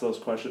and asks those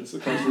questions. Do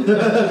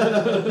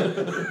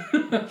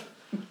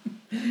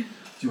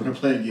you want to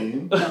play a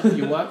game? No,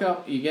 you walk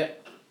up, you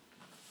get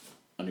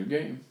a new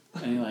game,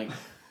 and you're like,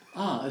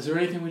 is there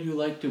anything would you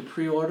like to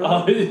pre-order?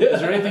 Oh, yeah. Is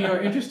there anything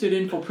you're interested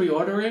in for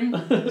pre-ordering?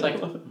 It's like,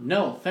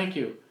 no, thank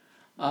you.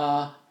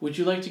 Would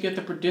you like to get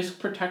the disc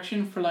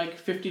protection for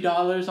like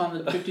 $50 on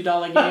the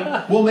 $50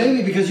 game? Well,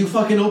 maybe because you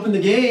fucking opened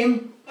the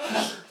game.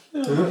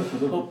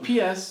 Well,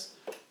 P.S.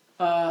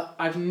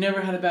 I've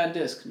never had a bad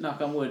disc,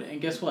 knock on wood.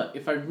 And guess what?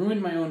 If I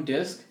ruin my own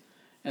disc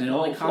and it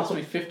only costs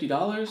me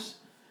 $50,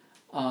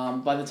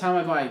 by the time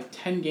I buy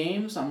 10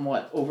 games, I'm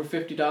over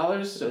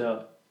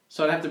 $50?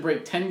 So I'd have to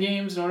break 10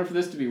 games in order for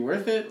this to be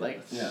worth it?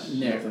 Like,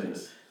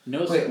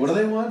 no. Wait, what do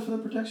they want for the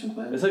protection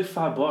plan? It's like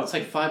 $5. It's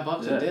like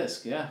 $5 a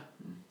disc, yeah.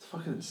 It's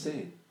fucking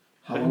insane.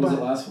 How long does it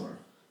last for?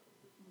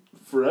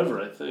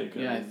 Forever, I think.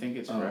 Yeah, I think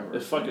it's forever.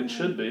 It fucking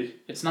should be.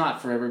 It's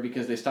not forever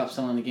because they stopped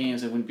selling the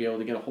games. They wouldn't be able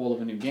to get a hold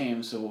of a new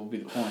game, so what would be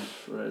the point?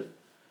 Right.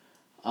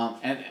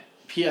 And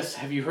P.S.,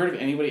 have you heard of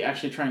anybody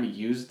actually trying to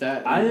use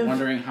that and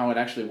wondering how it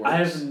actually works? I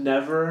have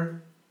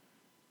never...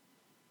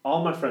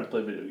 All my friends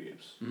play video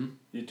games. Mm-hmm.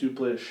 You two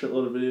play a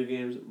shitload of video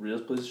games.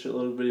 Rios plays a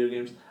shitload of video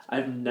games.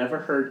 I've never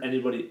heard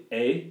anybody,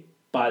 A,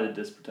 buy the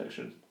disc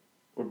protection,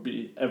 or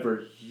B,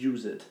 ever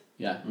use it.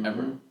 Yeah,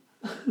 ever.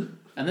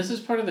 And this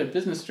is part of their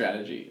business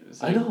strategy.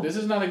 It's like, I know. This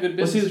is not a good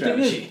business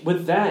strategy. The thing is,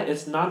 with that,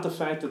 it's not the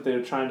fact that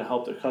they're trying to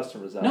help their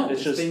customers out. No,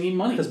 it's just they need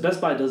money. Because Best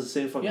Buy does the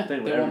same fucking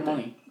thing with everything. They want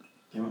money.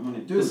 They want money.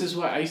 Dude. This is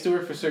why I used to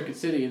work for Circuit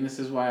City, and this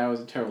is why I was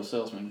a terrible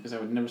salesman, because I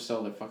would never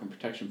sell their fucking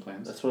protection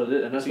plans. That's what it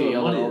is, and that's where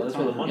the money is. That's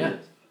where the money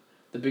is.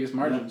 The biggest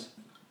margins.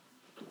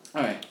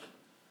 Yeah. All right.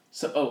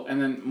 So,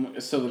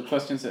 so the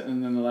questions,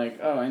 and then they're like,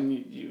 and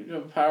you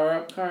have a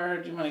power-up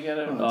card? Do you want to get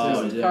a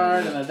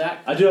card and a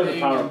that I do have a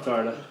power-up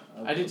card.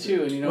 I do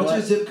too, and you know what's what?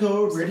 your zip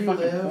code? Where do you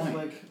live? Point.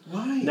 Like,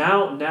 why?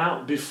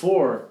 Now,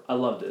 before, I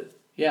loved it.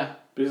 Yeah.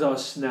 Because I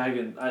was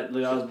snagging, I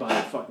was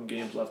buying fucking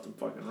games left and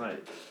fucking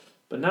right.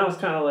 But now it's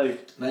kind of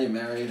like... Now you're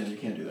married and you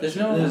can't do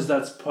that.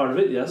 That's part of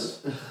it,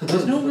 yes.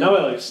 There's no...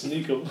 Now I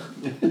sneak them.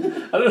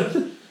 I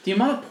don't... The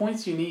amount of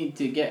points you need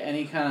to get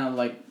any kind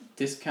of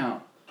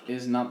discount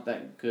is not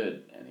that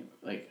good.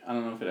 I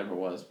don't know if it ever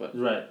was, but...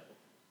 Right.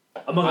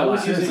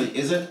 Seriously,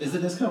 is the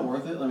discount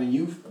worth it? I mean,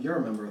 you're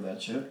a member of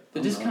that shit. The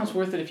discount's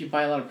worth it if you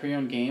buy a lot of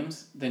pre-owned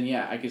games. Then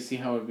yeah, I could see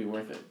how it would be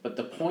worth it. But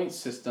the point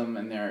system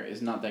in there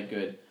is not that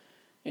good.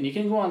 And you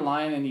can go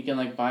online and you can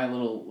buy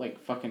little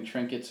fucking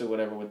trinkets or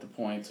whatever with the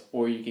points,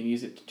 or you can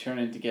use it to turn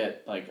in to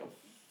get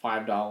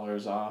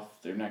 $5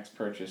 off their next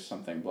purchase,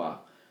 something blah.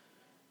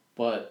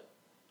 But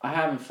I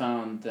haven't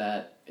found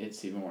that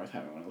it's even worth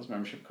having one of those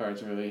membership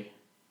cards really.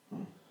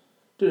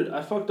 Dude,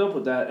 I fucked up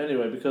with that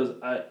anyway because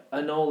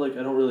I know I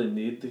don't really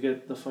need to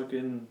get the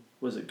fucking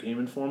Game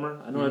Informer.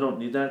 I know I don't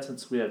need that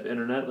since we have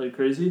internet like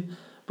crazy,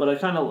 but I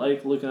kind of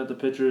like looking at the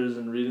pictures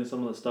and reading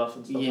some of the stuff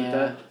and stuff like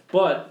that.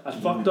 But I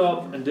fucked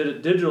up and did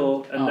it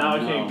digital, and now I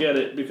can't get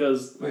it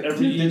because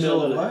every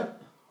email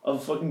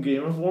of fucking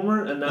Game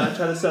Informer, and now I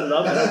try to set it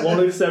up and it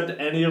won't accept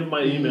any of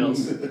my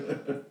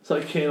emails, so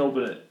I can't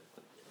open it.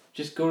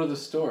 Just go to the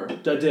store. I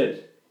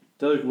did.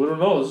 They're like, we don't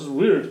know. This is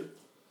weird.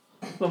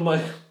 I'm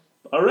like,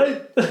 all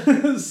right.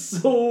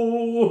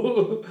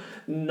 So,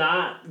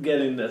 not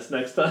getting this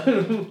next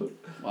time.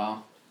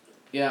 Wow.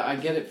 Yeah, I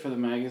get it for the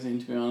magazine,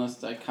 to be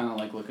honest. I kind of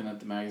like looking at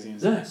the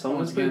magazines. Yeah,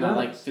 someone's again, I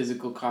like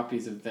physical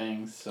copies of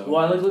things. So.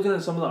 Well, I like looking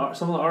at some of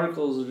the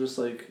articles are just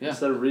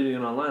instead of reading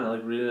it online, I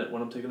like reading it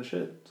when I'm taking a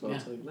shit. So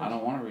it's nice. I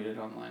don't want to read it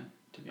online,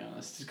 to be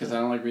honest, because I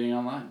don't like reading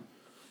online.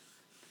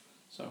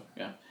 So,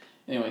 yeah.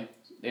 Anyway,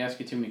 they ask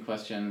you too many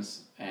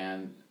questions,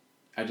 and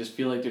I just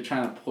feel like they're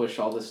trying to push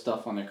all this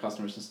stuff on their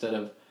customers instead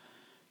of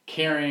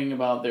caring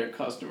about their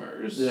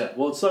customers. Yeah,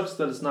 well, it sucks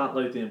that it's not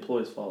the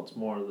employee's fault. It's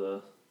more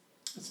the...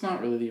 It's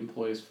not really the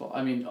employee's fault.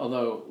 I mean,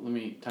 although, let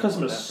me talk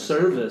customer about that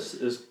service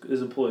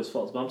is employees'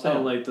 fault. But I'm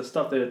saying, the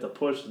stuff they have to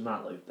push is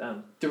not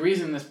them. The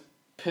reason this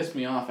pissed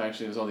me off,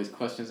 actually, was all these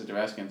questions that they're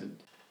asking.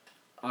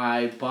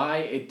 I buy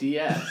a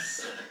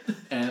DS,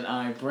 and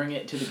I bring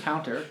it to the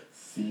counter.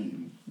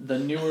 The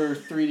newer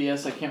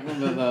 3DS, I can't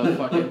remember the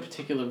fucking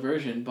particular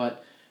version,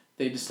 but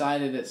they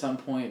decided at some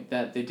point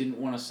that they didn't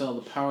want to sell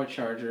the power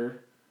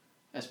charger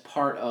as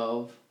part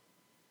of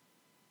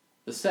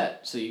the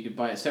set, so you could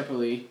buy it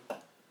separately,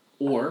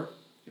 or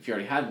if you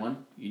already had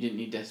one, you didn't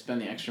need to spend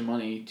the extra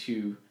money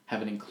to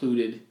have it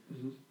included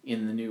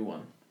in the new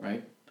one,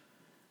 right?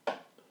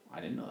 I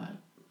didn't know that.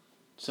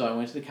 So I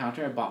went to the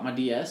counter, I bought my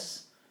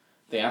DS.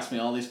 They asked me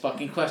all these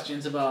fucking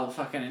questions about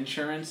fucking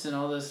insurance and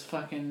all this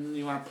fucking,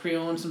 you want to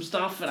pre-own some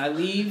stuff, and I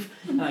leave,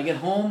 and I get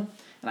home,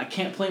 and I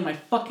can't play my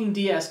fucking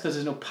DS because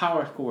there's no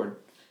power cord.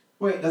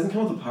 Wait, it doesn't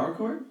come with a power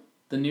cord?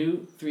 The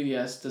new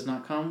 3DS does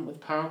not come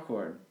with power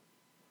cord.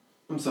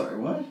 I'm sorry,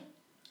 what?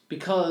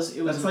 Because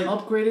it was an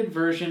upgraded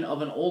version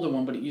of an older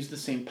one, but it used the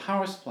same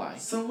power supply.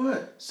 So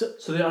what?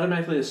 So they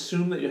automatically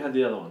assume that you had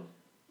the other one?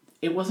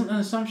 It wasn't an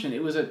assumption.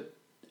 It was a...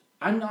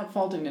 I'm not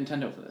faulting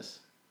Nintendo for this.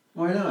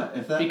 Why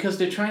not? Because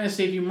they're trying to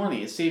save you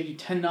money. It saved you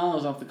 $10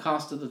 off the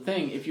cost of the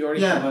thing if you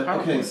already have the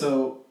power cord.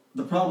 So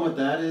the problem with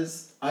that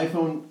is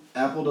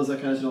Apple does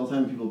that kind of shit all the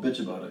time and people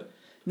bitch about it.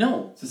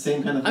 No. It's the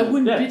same kind of thing. I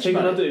wouldn't bitch take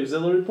about out the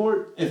auxiliary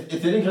port. If they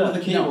didn't come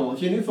with the cable,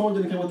 if your new phone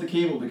didn't come with the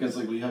cable because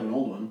we have an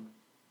old one,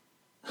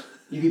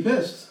 you'd be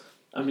pissed.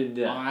 I mean,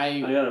 yeah.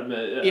 I gotta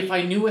admit, if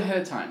I knew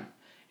ahead of time,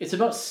 it's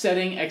about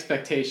setting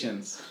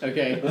expectations,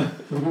 okay?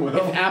 Well.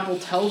 If Apple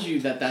tells you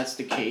that that's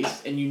the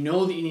case and you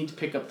know that you need to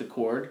pick up the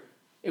cord,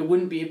 it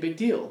wouldn't be a big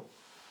deal.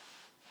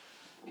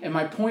 And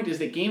my point is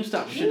that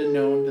GameStop should have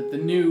known that the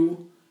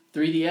new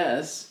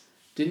 3DS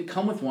didn't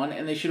come with one,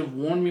 and they should have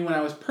warned me when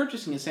I was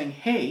purchasing it, saying,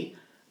 "Hey,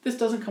 this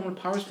doesn't come with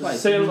power supply.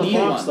 Say it on the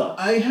box stuff."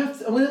 I'm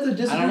gonna have to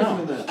disagree with you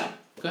on that.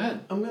 Go ahead.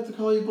 I'm gonna have to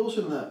call you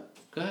bullshit on that.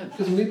 Go ahead.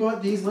 Because when we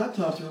bought these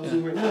laptops we're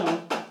using right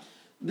now,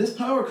 this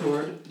power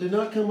cord did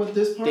not come with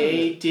this part.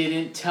 They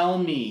didn't tell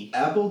me.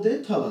 Apple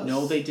did tell us.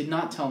 No, they did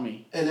not tell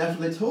me. And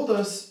after they told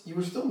us, you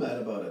were still mad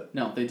about it.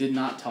 No, they did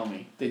not tell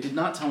me. They did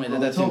not tell me that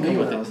that's didn't come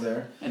with when it. I was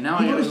there. And now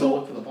I have to go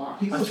look for the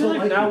box. I feel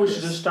like now we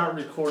should just start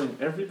recording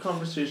every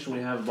conversation we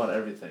have about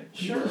everything.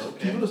 Sure.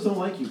 Okay. People just don't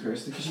like you,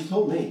 Chris, because she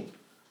told me.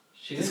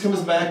 This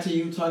comes back to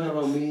you talking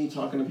about me,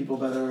 talking to people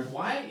better.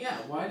 Why? Yeah.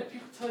 Why do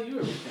people tell you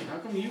everything? How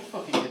come you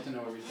fucking get to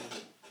know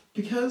everything?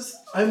 Because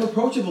I'm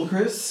approachable,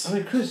 Chris. I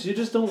mean, Chris, you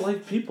just don't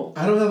like people.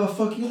 I don't have a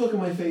fuck you look on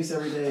my face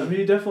every day. I mean,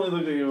 you definitely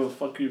look like you have a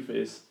fuck you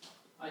face.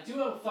 I do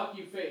have a fuck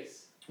you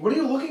face. What are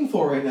you looking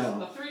for right now?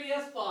 The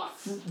 3DS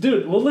box.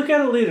 Dude, we'll look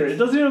at it later. It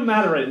doesn't even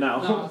matter right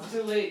now. No, it's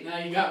too late. Now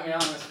you got me on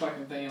this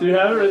fucking thing. Do you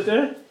have it right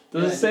there?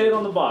 Does it say it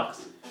on the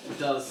box? It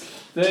does.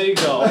 There you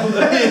go.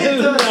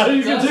 It does. Now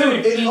you can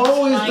Dude, it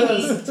always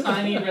does.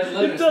 Tiny red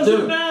letters. It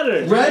doesn't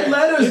matter. Red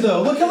letters,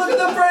 though. Look at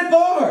the red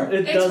bar.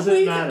 It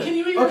doesn't matter. Can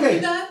you even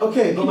read that?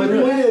 Okay, but my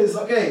point is,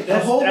 the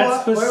whole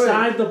box. That's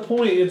beside the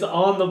point. It's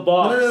on the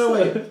box. No,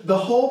 wait. The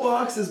whole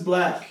box is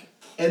black,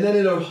 and then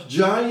in a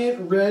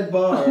giant red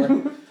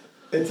bar,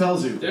 it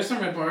tells you. There's some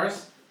red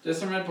bars. There's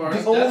some red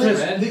bars. The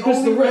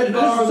only red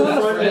bar on the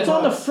front. It's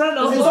on the front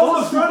of the box. It's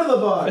on the front of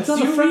the box. It's on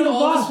the front of the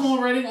box. all the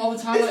small writing all the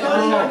time. It's not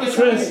on the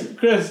side.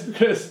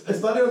 Chris. It's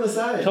better on the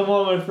side. Come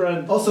on, my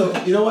friend. Also,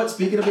 you know what?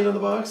 Speaking of being on the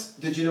box,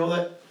 did you know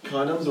that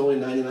condoms are only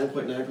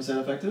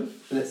 99.9% effective?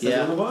 And it says it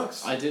on the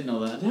box. I did know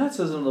that. Yeah, it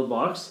says it on the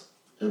box.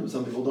 Yeah, but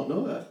some people don't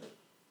know that.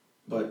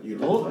 But you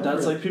don't. Well,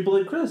 that's like people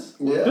like Chris.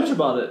 Yeah. Bitch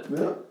about it.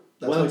 Yeah.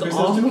 That's when it's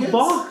on the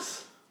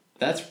box.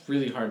 That's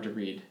really hard to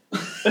read.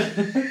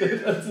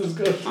 That's as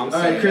good.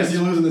 Alright, Chris,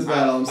 you're losing this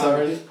battle. I'm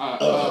sorry.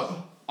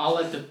 I'll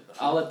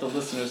let the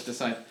listeners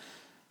decide.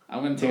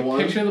 I'm gonna take a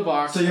picture of the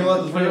box. So you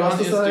want the put it on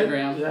decide?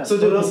 Instagram. Yeah. So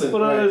listen.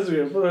 Put on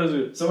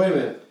Instagram. So wait a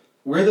minute.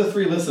 We're the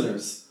three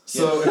listeners.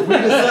 So if we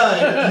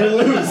decide, you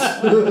lose.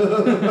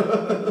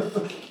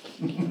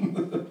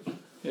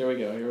 Here we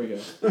go.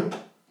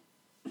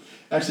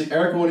 Actually,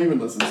 Eric won't even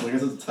listen, so I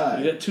guess it's a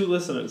tie. You got 2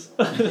 listeners.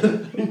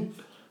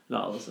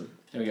 No, listen.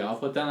 Here we go. I'll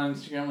put that on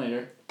Instagram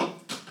later.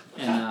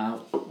 And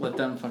let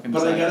them fucking But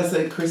decide. I gotta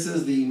say, Chris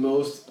is the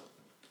most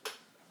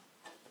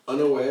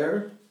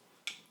unaware,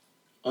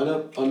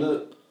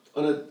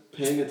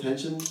 paying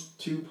attention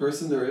to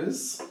person there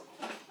is.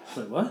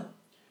 Wait, what?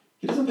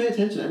 He doesn't pay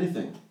attention to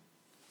anything.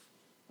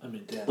 I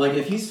mean, damn. Like,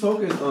 if he's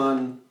focused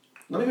on...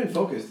 Not even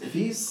focused. If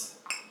he's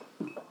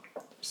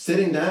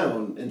sitting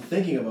down and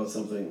thinking about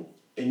something,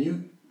 and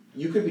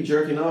you could be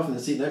jerking off in the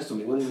seat next to him,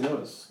 you wouldn't even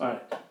notice.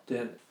 Alright,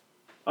 Dan.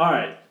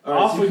 Alright,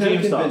 off so with you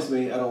GameStop. convinced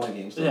Me, I don't like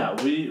GameStop. Yeah,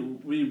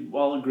 we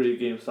all agree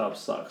GameStop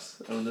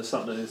sucks. I mean, there's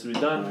something that needs to be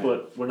done, Right.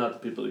 but we're not the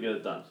people to get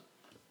it done.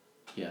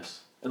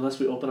 Yes. Unless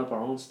we open up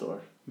our own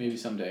store. Maybe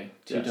someday.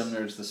 Two Yes. Dumb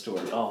Nerds, the store.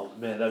 Oh,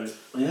 man, that'd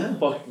be Yeah.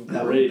 fucking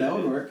That great.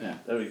 would work. Yeah.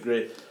 That'd be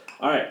great.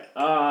 Alright,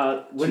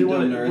 where do Two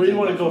dumb you nerds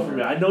want to and go Buffalo from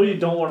here? I know you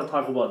don't want to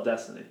talk about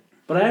Destiny.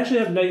 But I actually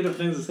have negative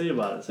things to say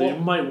about it, so you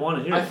might want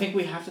to hear I it. think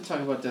we have to talk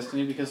about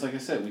Destiny because, like I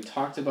said, we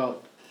talked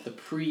about the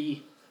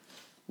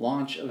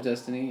pre-launch of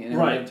Destiny, and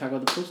we're going to talk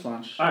about the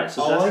post-launch. Alright,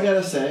 so all I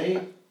gotta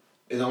say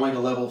is I'm like a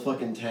level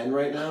fucking 10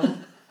 right now,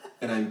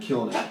 and I'm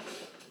killing it.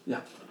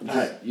 Yeah.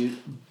 Alright,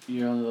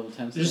 you're only level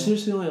 10 still? You're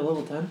seriously only a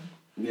level 10?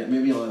 Yeah,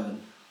 maybe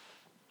 11.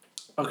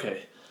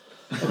 Okay.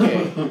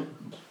 Okay.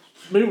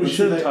 Maybe we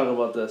shouldn't talk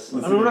about this.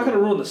 I mean, we're not going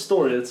to ruin the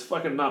story. It's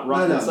fucking not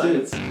rocket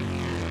science.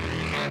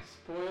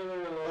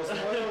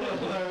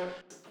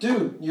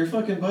 Dude, your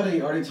fucking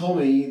buddy already told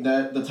me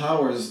that the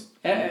tower's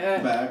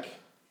back.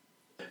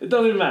 It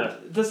doesn't even matter.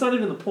 That's not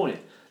even the point.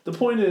 The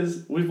point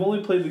is, we've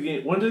only played the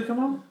game. When did it come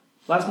out?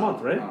 Last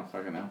month, right? I don't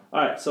fucking know.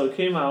 Alright, so it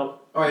came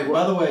out. Alright,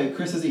 by the way,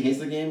 Chris says he hates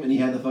the game and he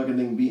had the fucking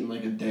thing beat in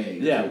like a day.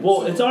 Yeah, too,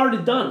 well, so it's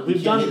already done.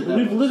 We've much.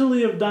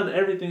 literally have done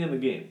everything in the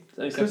game.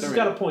 And Chris has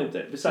got a point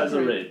there, besides the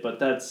Except the raid, but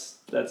that's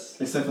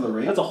except for the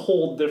raid? That's a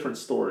whole different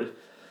story.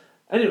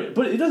 Anyway,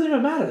 but it doesn't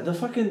even matter.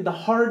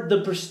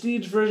 The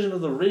prestige version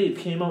of the raid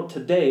came out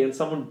today and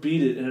someone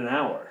beat it in an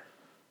hour.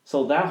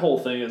 So that whole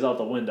thing is out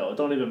the window. It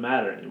don't even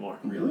matter anymore.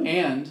 Really?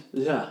 And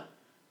Yeah.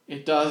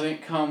 it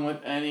doesn't come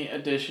with any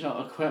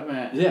additional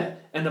equipment. Yeah,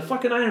 and the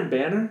fucking Iron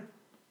Banner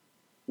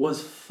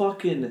was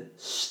fucking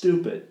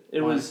stupid.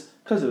 It was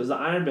because it was the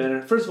Iron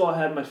Banner. First of all, I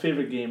had my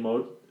favorite game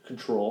mode,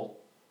 Control,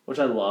 which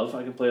I love.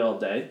 I can play all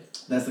day.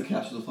 That's the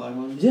capture the flag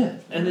one? Yeah,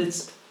 and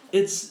it's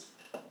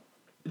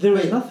there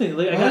was nothing.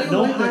 Like I got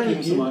no like that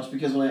game so much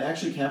because when I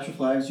actually capture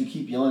flags, you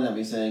keep yelling at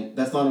me saying,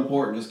 that's not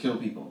important, just kill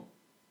people.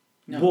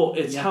 No, well,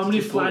 it's how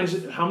many flags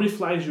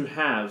you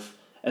have,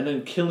 and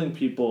then killing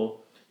people.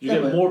 You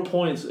get more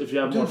points if you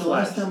have more flags. The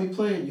last time we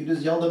played, you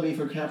just yelled at me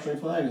for capturing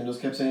flags and just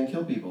kept saying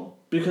kill people.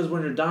 Because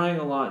when you're dying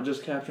a lot and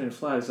just capturing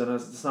flags, then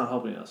it's not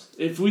helping us.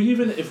 If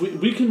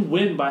we can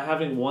win by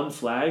having one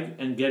flag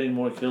and getting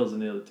more kills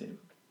than the other team.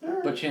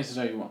 But chances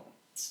are you won't.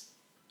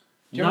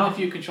 Generally, if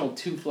you control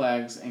 2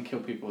 flags and kill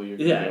people, you're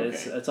okay.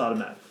 It's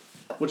automatic.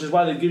 Which is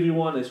why they give you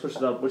one, they switch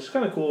it up, which is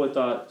kind of cool, I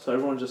thought. So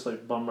everyone just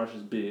like bum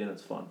rushes B and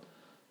it's fun.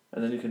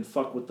 And then you can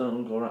fuck with them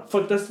and go around.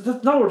 Fuck, that's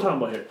not what we're talking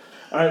about here.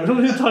 Alright, we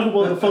don't need to talk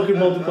about the fucking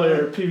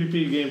multiplayer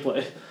PvP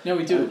gameplay. No,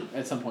 we do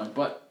at some point,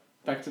 but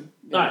back to...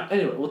 Yeah. Alright,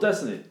 anyway, well,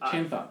 Destiny.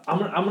 Chain thought. I'm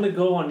gonna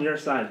go on your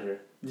side here.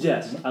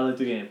 Yes, I like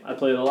the game. I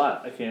play it a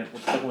lot. I can't.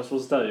 What the fuck am I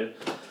supposed to tell you?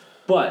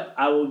 But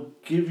I will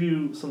give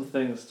you some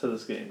things to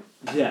this game.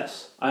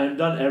 Yes, I have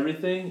done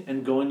everything,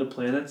 and going to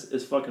planets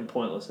is fucking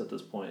pointless at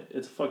this point.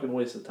 It's a fucking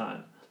waste of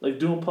time. Like,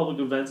 doing public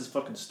events is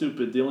fucking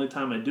stupid. The only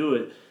time I do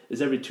it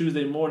is every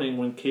Tuesday morning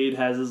when Cade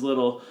has his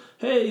little,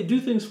 hey, do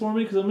things for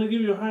me because I'm going to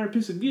give you a higher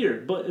piece of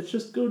gear. But it's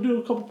just go do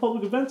a couple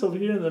public events over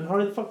here and then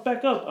hurry the fuck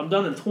back up. I'm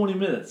done in 20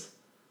 minutes.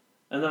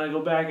 And then I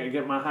go back, I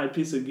get my high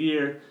piece of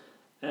gear,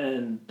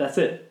 and that's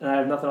it. And I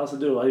have nothing else to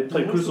do. I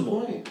play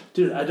Crucible.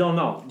 Dude, I don't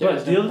know.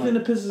 But the other thing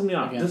that pisses me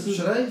off...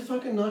 Should I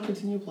fucking not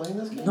continue playing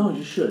this game? No,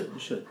 you should. You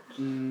should.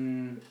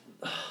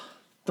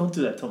 Don't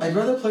do that, Tony. I'd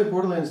rather play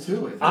Borderlands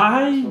 2.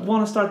 I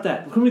want to start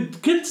that. Can we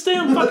stay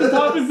on fucking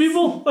topic,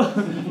 people?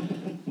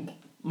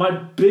 My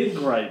big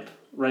gripe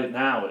right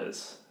now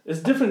is... It's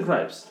different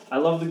gripes. I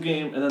love the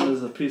game, and then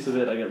there's a piece of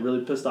it I get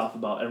really pissed off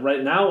about. And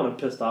right now what I'm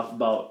pissed off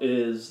about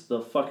is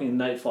the fucking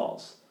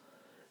Nightfalls.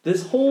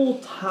 This whole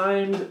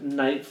timed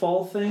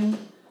Nightfall thing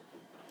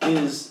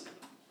is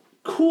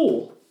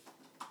cool.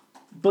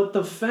 But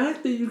the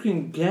fact that you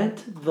can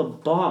get the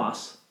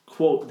boss,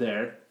 quote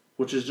there,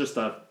 which is just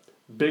a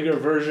bigger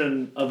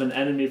version of an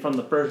enemy from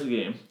the first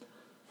game,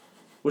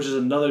 which is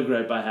another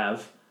gripe I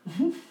have.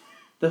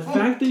 The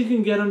fact that you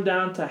can get him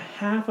down to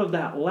half of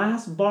that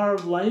last bar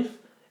of life,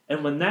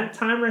 and when that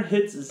timer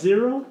hits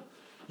 0,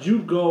 you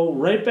go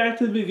right back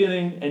to the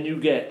beginning and you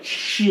get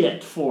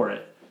shit for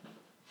it.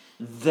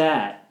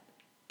 That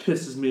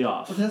pisses me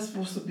off. But that's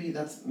supposed to be,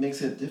 that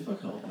makes it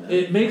difficult, man.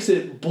 It makes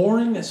it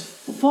boring as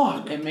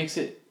fuck. It makes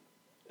it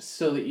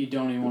so that you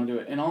don't even want to do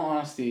it. In all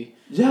honesty,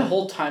 the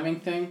whole timing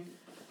thing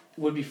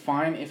would be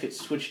fine if it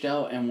switched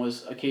out and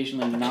was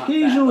occasionally not.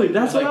 Occasionally,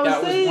 that's what I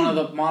was saying. That was one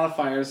of the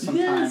modifiers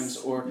sometimes,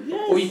 or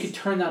you could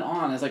turn that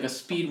on as like a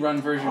speed run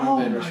version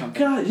of it or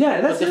something. Oh my god, yeah,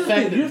 that's the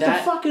thing. You have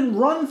to fucking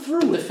run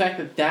through it. The fact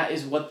that that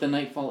is what the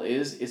Nightfall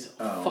is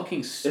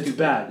fucking stupid. It's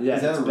bad. Yeah,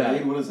 is that it's a bad.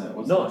 raid? What is that?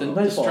 What's no, that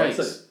the Nightfall.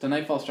 Strikes. The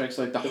Nightfall strikes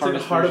like the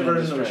hardest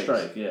version of the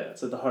strike. Yeah,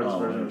 it's like the hardest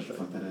version of the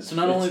strike. So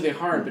not only are they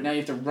hard, but now you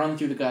have to run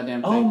through the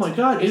goddamn thing. Oh my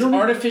god, it's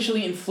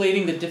artificially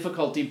inflating the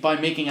difficulty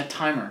by making a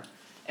timer.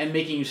 And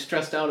making you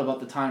stressed out about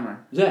the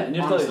timer. Yeah, and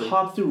you have to like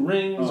hop through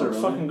rings or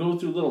fucking go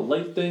through little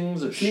light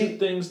things or shoot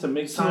things to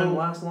make time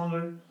last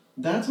longer.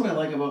 That's what I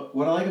like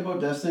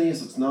about Destiny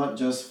is it's not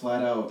just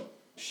flat out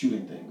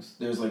shooting things.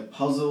 There's like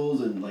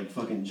puzzles and like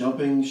fucking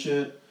jumping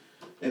shit.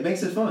 It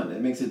makes it fun.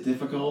 It makes it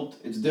difficult.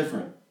 It's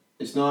different.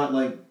 It's not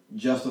like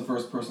just a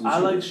first person shooter. I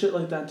like shit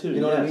like that too.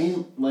 You know what I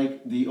mean?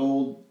 Like the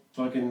old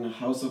fucking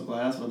House of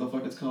Glass, what the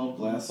fuck it's called?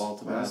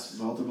 Vault of Glass.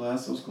 Vault of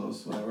Glass, it was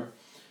close, whatever.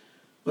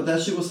 But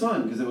that shit was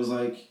fun, because it was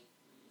like,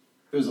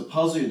 it was a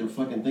puzzle, you had to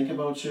fucking think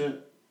about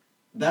shit.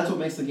 That's what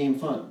makes the game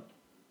fun.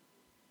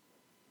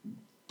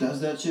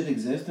 Does that shit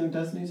exist in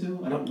Destiny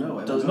 2? I don't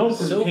know.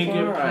 So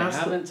far,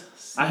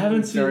 I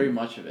haven't seen very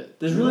much of it.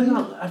 There's really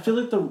not. I feel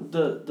like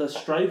the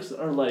strikes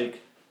are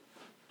like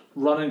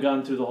run and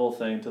gun through the whole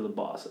thing to the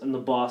boss, and the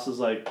boss is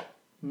like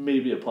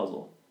maybe a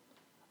puzzle.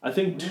 I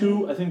think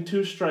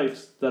two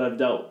strikes that I've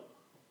dealt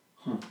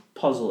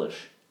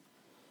puzzle-ish.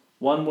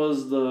 One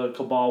was the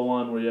Cabal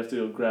one where you have to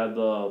go grab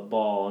the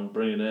ball and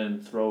bring it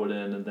in, throw it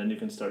in, and then you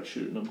can start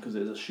shooting them because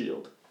there's a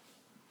shield.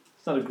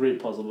 It's not a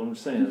great puzzle, but I'm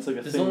just saying it's like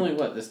a thing. There's only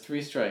there's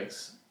 3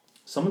 strikes.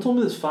 Someone told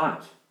me there's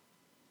 5.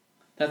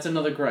 That's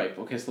another gripe.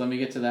 Okay, so let me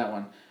get to that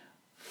one.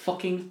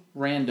 Fucking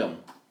random.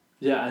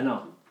 Yeah, I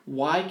know.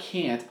 Why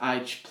can't I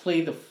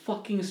play the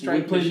fucking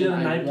strike mission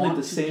I played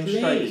the same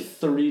strike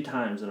 3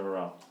 times in a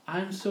row.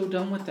 I'm so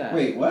done with that.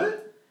 Wait,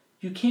 what?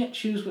 You can't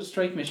choose what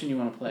strike mission you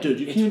want to play. Dude,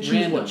 you can't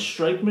choose what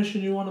strike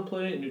mission you want to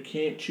play, and you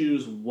can't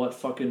choose what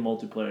fucking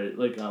multiplayer,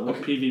 like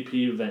what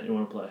PvP event you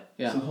want to play.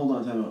 Yeah. So hold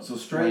on, time out. So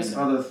strikes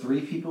are the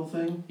 3 people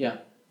thing? Yeah.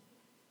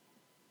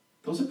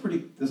 Those are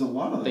pretty... There's a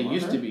lot of them. They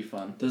used to be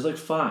fun. There's like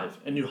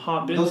 5, and you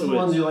hop into it. Those are the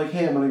ones you're like,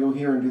 hey, I'm going to go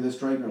here and do this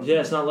strike. Yeah,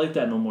 it's not like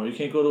that no more. You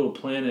can't go to a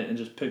planet and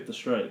just pick the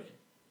strike.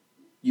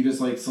 You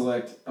just like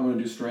select, I'm going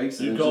to do strikes.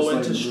 And you go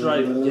just, into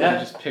strike. Yeah,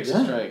 just picks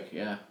a strike,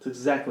 yeah. That's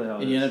exactly how it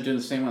is. And you end up doing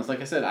the same ones.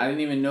 Like I said, I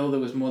didn't even know there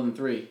was more than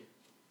 3.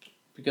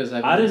 Because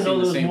I didn't know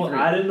there was more. 3.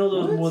 I didn't know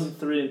there was more than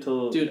 3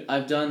 until... Dude,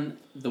 I've done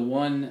the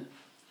one...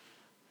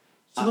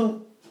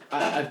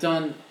 I've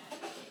done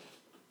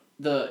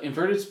the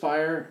Inverted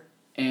Spire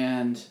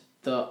and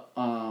the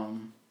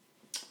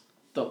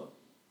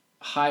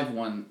Hive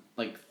one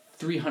like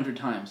 300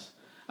 times.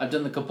 I've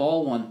done the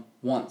Cabal one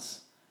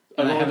once.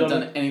 And I haven't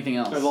done anything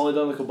else. I've only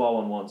done the Cabal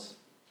one once.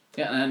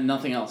 Yeah, and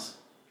nothing else.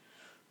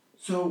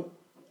 So,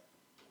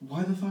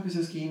 why the fuck is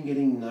this game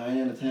getting 9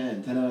 out of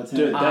 10, 10 out of 10?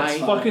 Dude, that's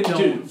fucking...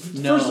 Dude,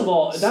 first of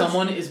all...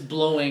 Someone is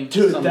blowing...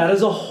 Dude, that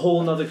is a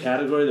whole nother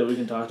category that we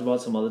can talk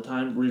about some other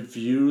time.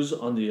 Reviews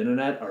on the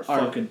internet are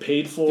fucking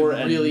paid for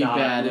and really not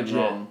bad legit. and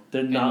wrong.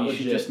 They're not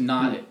legit. You should just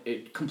not...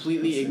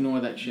 completely ignore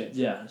that shit.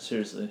 Yeah,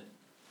 seriously.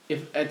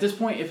 If at this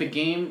point, if a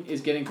game is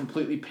getting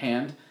completely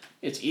panned,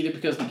 it's either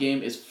because the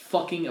game is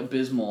fucking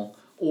abysmal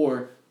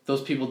or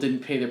those people didn't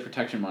pay their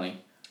protection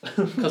money.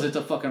 Because it's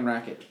a fucking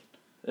racket.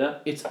 Yeah.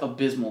 It's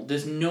abysmal.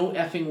 There's no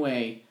effing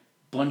way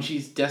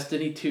Bungie's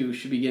Destiny 2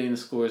 should be getting the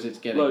scores it's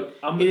getting. Look,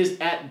 it is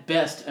at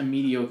best a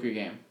mediocre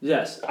game.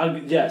 Yes, I will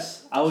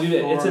give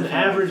it. It's an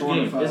average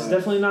game. It's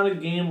definitely not a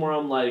game where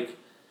I'm like,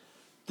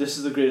 this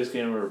is the greatest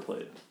game I've ever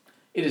played.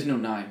 It is no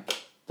 9.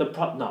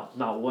 No,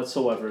 not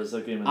whatsoever is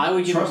that game. I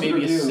would give it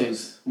maybe a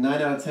 6.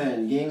 9 out of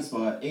 10.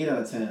 GameSpot, 8 out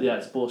of 10. Yeah,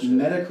 it's bullshit.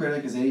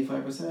 Metacritic is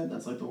 85%.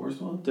 That's like the worst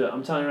one. Dude,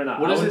 I'm telling you right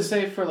now. What does it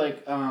say for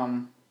like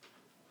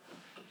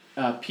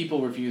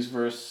people reviews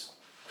versus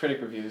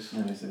critic reviews?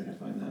 Let me see if I can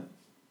find that.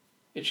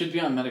 It should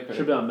be on Metacritic.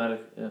 Should be on Metacritic,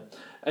 yeah.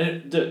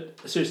 And dude,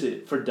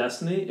 seriously, for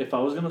Destiny, if I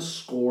was gonna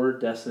score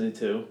Destiny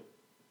 2,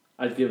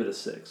 I'd give it a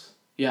 6.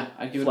 Yeah,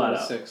 I'd give it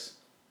a 6.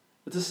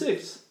 It's a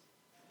 6.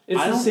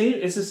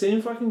 It's the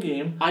same fucking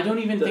game. I don't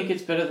even think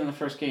it's better than the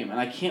first game, and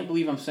I can't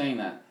believe I'm saying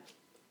that.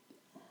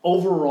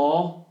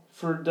 Overall,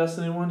 for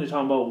Destiny 1, you're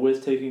talking about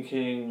with Taken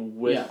King,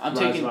 with yeah, I'm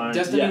taking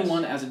Destiny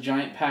 1 as a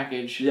giant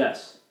package.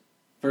 Yes.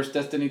 Versus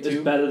Destiny 2.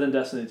 It's better than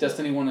Destiny 2.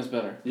 Destiny 1 is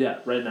better. Yeah,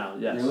 right now,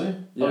 yes. Really?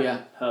 Yeah. Oh,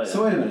 yeah. Hell yeah.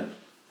 So wait a minute.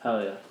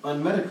 Hell yeah.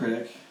 On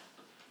Metacritic,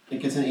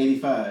 it gets an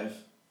 85,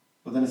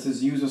 but then it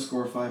says user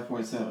score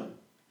 5.7.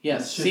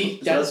 Yes,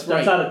 that's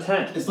right. That's out of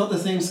 10. It's not the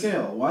same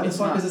scale. Why the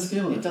fuck is it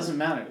scale? It doesn't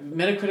matter.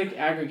 Metacritic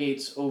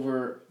aggregates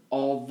over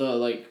all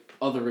the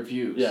other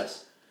reviews.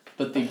 Yes.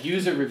 But the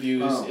user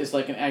reviews is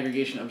like an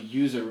aggregation of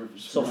user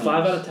reviews. So 5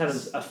 out of 10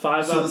 is a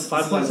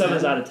 5.7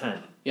 is out of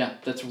 10. Yeah,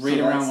 that's right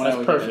around what I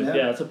would perfect. give it.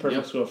 Yeah, that's a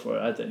perfect score for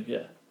it, I think,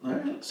 yeah.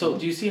 Alright. So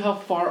do you see how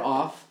far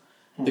off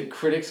the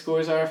critic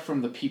scores are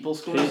from the people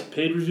scores?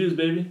 Paid reviews,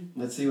 baby.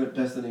 Let's see what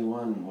Destiny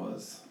 1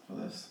 was for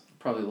this.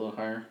 Probably a little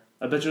higher.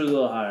 I bet you it was a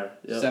little higher.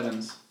 Yep.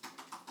 7s.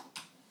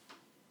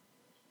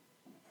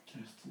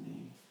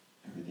 Destiny.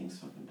 Everything's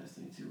fucking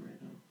Destiny 2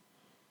 right now.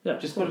 Yeah.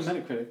 Just go to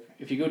Metacritic.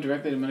 If you go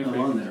directly to Metacritic.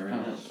 I'm on there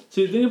right now.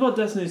 See, the thing about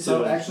Destiny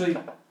 2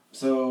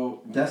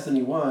 So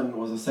Destiny 1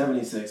 was a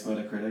 76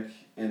 Metacritic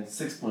and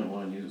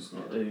 6.1 user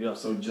score. There you go.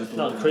 So just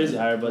not crazy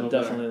higher, but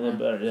definitely a little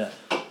better,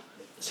 yeah.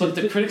 So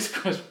the critic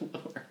scores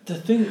lower. The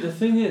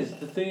thing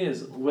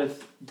is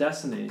with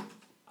Destiny,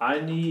 I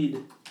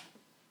need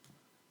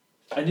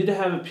to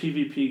have a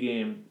PvP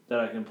game that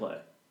I can play.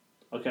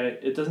 Okay?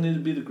 It doesn't need to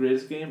be the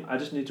greatest game. I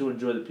just need to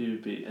enjoy the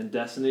PvP. And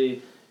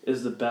Destiny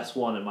is the best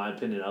one, in my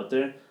opinion, out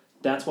there.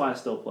 That's why I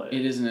still play it.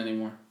 It isn't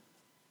anymore.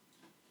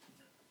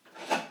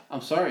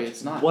 I'm sorry,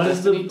 it's not. What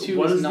Destiny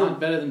 2 is not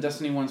better than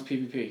Destiny 1's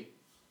PvP.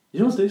 You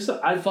don't think so?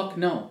 Fuck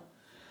no.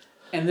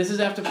 And this is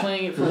after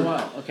playing it for a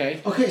while,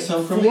 okay? Okay,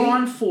 so for 4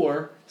 on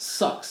 4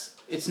 sucks.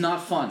 It's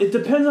not fun. It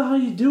depends on how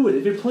you do it.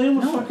 If you're playing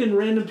with fucking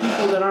random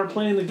people that aren't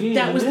playing the game...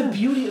 That was the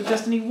beauty of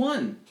Destiny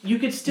 1. You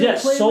could still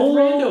play solo,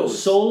 with randos.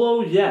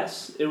 Solo,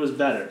 yes. It was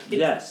better.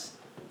 Yes.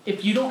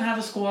 If you don't have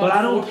a squad But of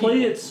I don't 4 play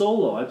people, it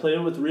solo. I play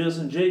it with Rios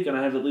and Jake, and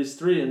I have at least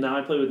 3, and now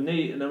I play with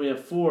Nate, and then we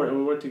have 4, and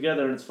we work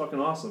together, and it's fucking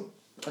awesome.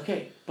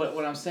 Okay, but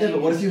what I'm saying Yeah,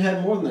 but what if you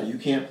had more than that? You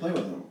can't play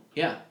with them.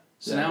 Yeah.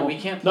 So now we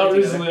can't play not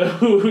together.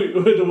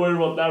 recently. We had to worry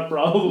about that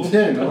problem.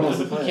 Yeah, no one wants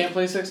to play. You can't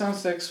play 6 on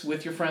 6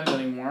 with your friends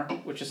anymore,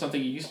 which is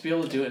something you used to be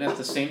able to do, and it's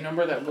the same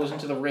number that goes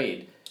into the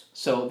raid.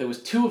 So there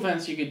was 2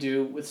 events you could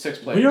do with 6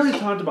 players. We already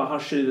talked about how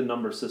shitty the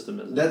number system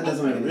is. That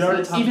doesn't make any sense. We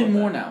already It's talked even about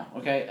more that. now,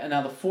 okay? And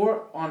now the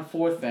 4 on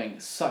 4 thing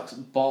sucks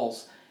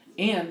balls.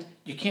 And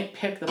you can't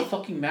pick the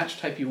fucking match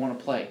type you want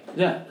to play.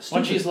 Yeah,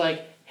 Bungie's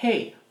like,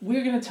 hey,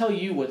 we're going to tell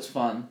you what's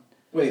fun.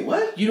 Wait,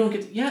 what? You don't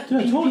get to... Yeah,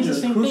 Dude, I told PvP is you,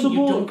 the same Crucible, thing.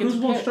 You don't get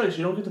Crucible to pick. Strikes,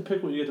 you don't get to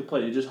pick what you get to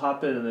play. You just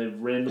hop in and they Are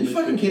randomly you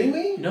fucking pick kidding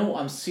me? No,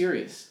 I'm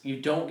serious.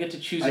 You don't get to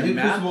choose I your did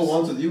maps. Crucible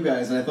once with you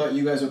guys, and I thought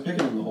you guys were picking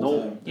them the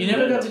whole time. You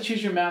never got to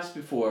choose your maps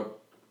before,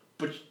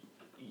 but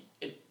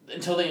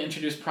until they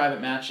introduced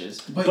private matches.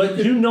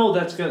 But you know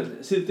that's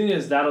gonna... See, the thing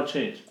is, that'll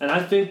change. And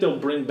I think they'll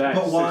bring back...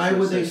 But why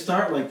would they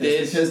start like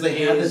this? Because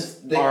they had this...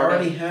 They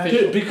already had...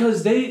 Dude,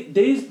 because they...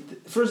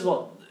 First of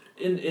all,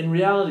 in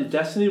reality,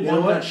 Destiny you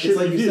 1 got shit It's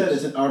like reviews. you said,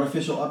 it's an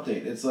artificial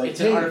update. It's like, it's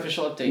an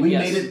artificial update. We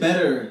made it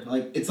better.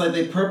 Like it's like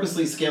they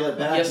purposely scale it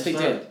back. Yes, they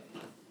did.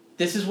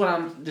 This is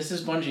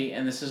Bungie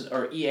and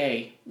or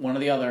EA, one or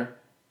the other,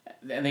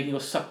 and they can go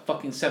suck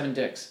fucking 7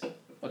 dicks.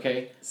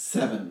 Okay?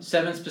 7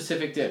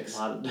 specific dicks. A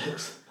lot of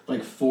dicks.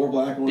 Like 4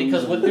 black ones.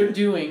 Because what they're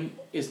doing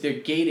is they're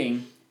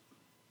gating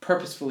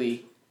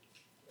purposefully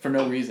for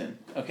no reason.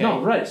 Okay.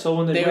 No, right. So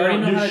when they already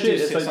bring know out how new to do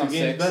shit, it's 6 like on the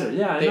game's 6. better.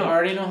 Yeah, I they know.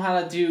 already know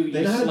how to do.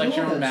 You select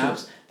your own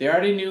maps. Shit. They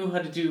already knew how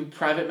to do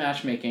private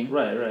matchmaking.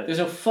 Right. There's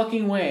no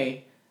fucking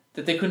way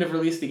that they couldn't have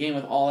released the game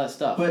with all that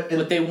stuff.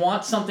 But they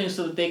want something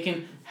so that they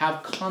can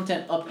have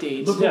content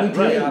updates. Look what we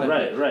did.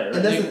 Right.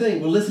 And that's the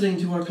thing. We're listening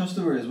to our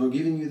customers. We're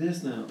giving you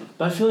this now.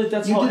 But I feel like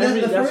that's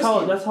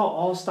how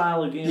all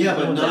style of games. Yeah,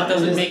 but that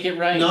doesn't make it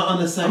right. Not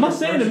on the second. I'm not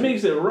saying it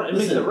makes it right.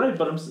 Makes it right,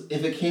 but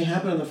if it can't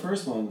happen in the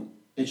first one,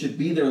 it should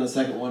be there in the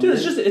second one. Dude,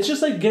 it's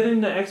just like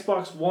getting the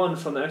Xbox One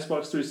from the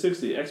Xbox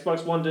 360.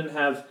 Xbox One didn't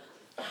have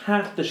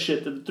half the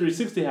shit that the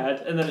 360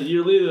 had, and then a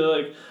year later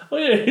they're like, oh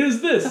yeah,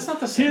 here's this. That's not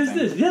the same thing.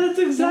 This. Yeah, that's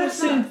the exact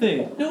same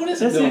thing. No, it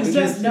isn't. That's the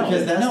exact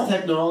because that's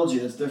technology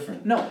that's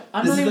different. No,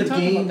 I'm not even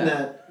talking about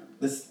that.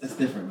 It's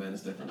different, man.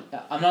 It's different.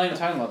 Yeah, I'm not even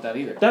talking about that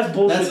either. That's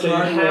bullshit.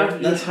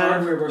 That's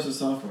hardware versus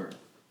software.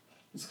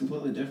 It's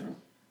completely different.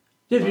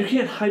 Yeah, but you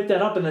can't hype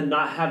that up and then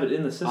not have it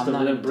in the system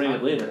and then bring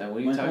it later. What are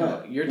you talking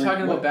about? You're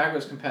talking about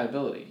backwards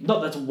compatibility.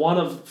 No, that's one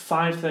of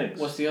 5 things.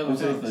 What's the other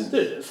thing?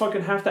 Dude,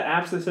 fucking half the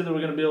apps they said they were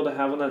going to be able to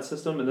have on that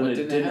system and then they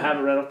didn't have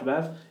it right off the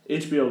bat.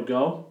 HBO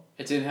Go.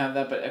 It didn't have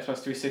that, but Xbox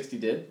 360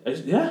 did.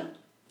 Yeah.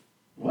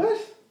 What?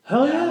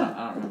 Hell yeah.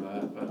 I don't remember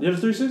that. But... You have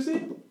a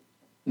 360?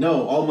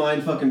 No, all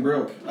mine fucking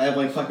broke. I have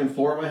like fucking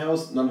 4 at my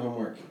house, none of them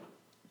work.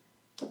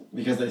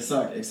 Because they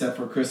suck, except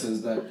for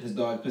Chris's that his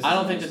dog pisses. I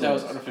don't think that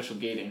was artificial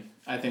gating.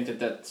 I think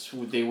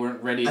they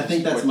weren't ready. I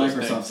think that's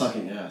Microsoft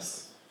sucking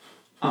ass.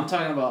 I'm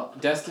talking about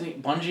Destiny,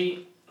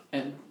 Bungie,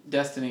 and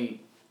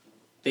Destiny.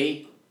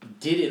 They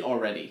did it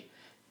already.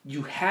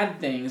 You had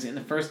things in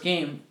the first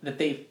game that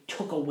they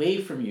took away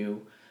from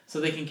you, so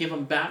they can give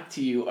them back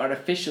to you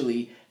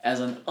artificially as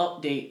an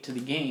update to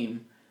the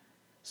game,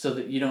 so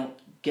that you don't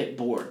get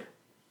bored,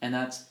 and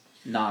that's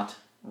not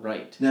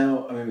right.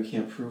 Now, I mean, we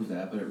can't prove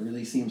that, but it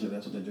really seems like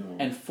that's what they're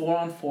doing. And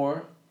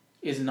 4-on-4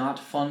 is not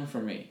fun for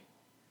me.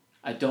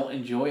 I don't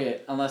enjoy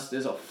it unless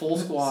there's a full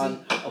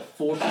squad of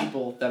 4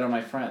 people that are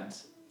my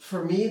friends.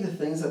 For me, the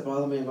things that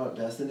bother me about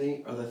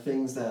Destiny are the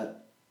things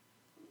that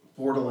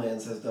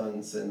Borderlands has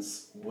done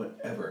since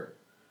whatever.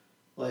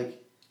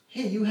 Like,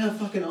 hey, you have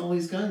fucking all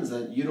these guns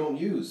that you don't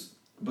use,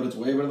 but it's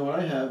way better than what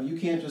I have. You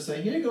can't just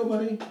say, here you go,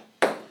 buddy.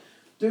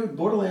 Dude,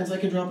 Borderlands, I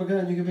can drop a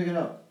gun, you can pick it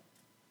up.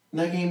 And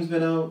that game's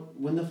been out.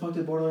 When the fuck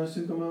did Borderlands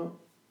 2 come out?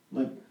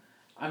 Like,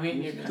 I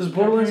mean, does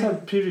Borderlands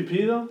have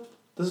PvP though?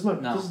 This is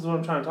what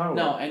I'm trying to talk about.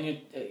 No,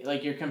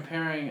 and you're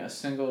comparing a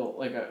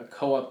single a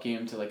co-op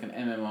game to like an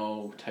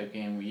MMO type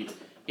game where you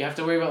have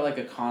to worry about like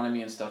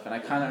economy and stuff. And I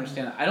kind of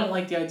understand that. I don't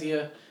like the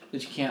idea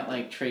that you can't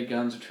like trade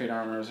guns or trade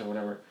armors or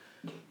whatever.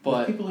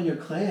 But people in your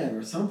clan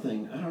or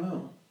something. I don't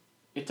know.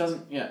 It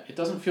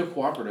doesn't feel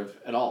cooperative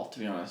at all, to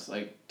be honest.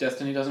 Like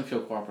Destiny doesn't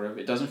feel cooperative.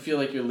 It doesn't feel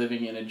like you're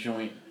living in a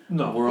joint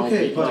world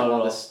where you do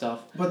all this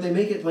stuff. But they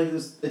make it like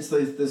this. It's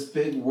like this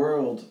big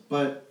world,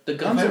 but the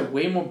guns are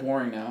way more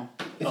boring now.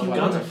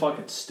 Guns are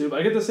fucking stupid.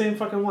 I get the same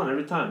fucking one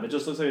every time. It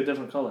just looks like a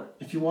different color.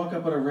 If you walk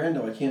up on a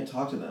rando, I can't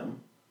talk to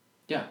them.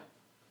 Yeah.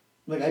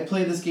 Like, I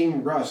play this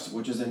game Rust,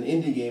 which is an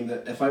indie game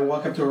that if I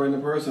walk up to a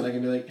random person, I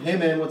can be like, hey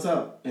man, what's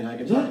up? And I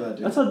can talk to that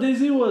dude. That's how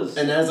DayZ was.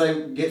 And as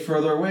I get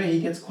further away, he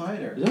gets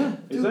quieter. Yeah,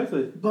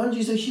 exactly. Dude,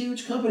 Bungie's a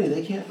huge company.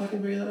 They can't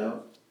fucking figure that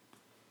out.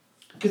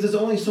 Because there's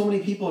only so many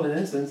people in an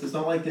instance. It's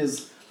not like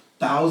there's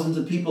thousands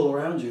of people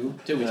around you.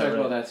 Dude, we talked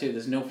about that too.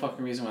 There's no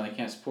fucking reason why they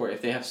can't support.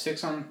 If they have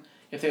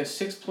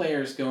 6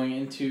 players going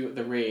into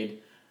the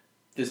raid,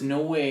 there's no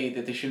way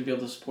that they shouldn't be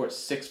able to support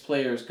 6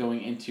 players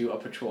going into a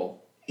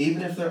patrol.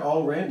 Even if they're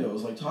all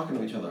randos, like, talking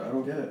to each other. I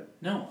don't get it.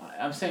 No,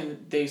 I'm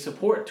saying they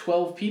support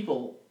 12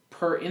 people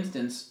per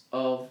instance,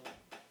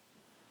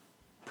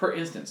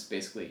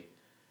 basically.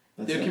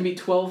 There can be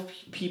 12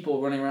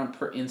 people running around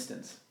per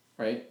instance,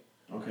 right?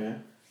 Okay.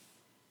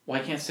 Why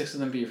can't 6 of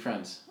them be your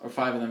friends? Or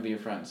 5 of them be your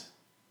friends?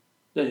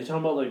 Yeah, you're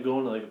talking about, like,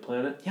 going to, like, a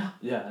planet? Yeah.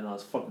 Yeah, I know,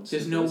 it's fucking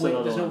There's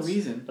stupid. There's no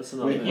reason. That's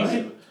another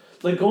thing.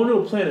 Like, going to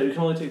a planet, you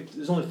can only take...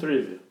 There's only 3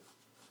 of you.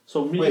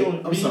 So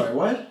I'm sorry,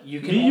 what?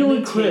 You can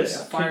only take a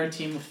fire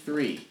team of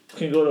 3.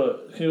 Can go to a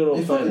planet. Are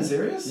you fucking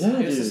serious? Yeah,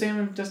 it's the same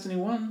in Destiny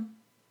 1.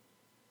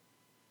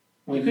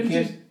 Wait, you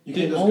can't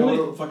just go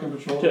to a fucking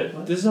patrol? Okay,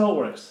 this is how it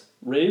works.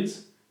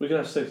 Raids, we can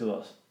have 6 of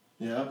us.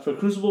 Yeah. For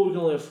Crucible, we can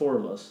only have 4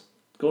 of us.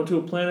 Going to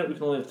a planet, we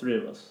can only have 3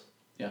 of us.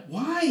 Yeah.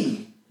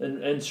 Why?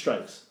 And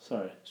strikes.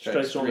 Sorry.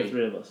 Strikes are only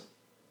 3 of us.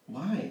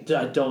 Why?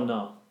 I don't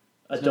know.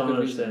 I don't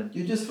understand.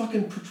 You just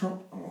fucking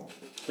patrol... Oh.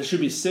 There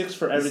should be 6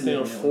 for everything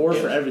or 4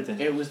 for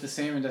everything. It was the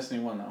same in Destiny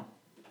 1 though.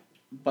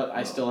 But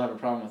I still have a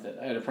problem with it.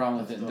 I had a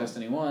problem with it in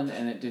Destiny 1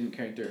 and it didn't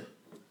carry through.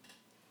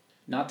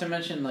 Not to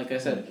mention, like I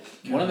said,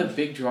 one of the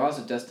big draws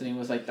of Destiny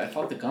was like I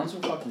thought the guns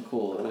were fucking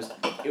cool.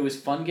 It was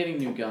fun getting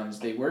new guns.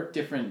 They worked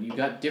different. You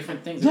got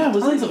different things. Yeah, it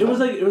was like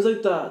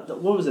the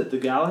what was it? The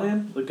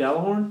Galahorn?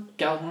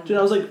 Galahorn. Dude,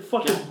 I was like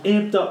fucking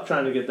amped up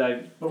trying to get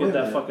that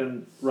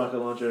fucking rocket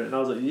launcher, and I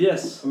was like,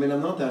 yes. I mean,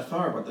 I'm not that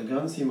far, but the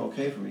guns seem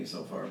okay for me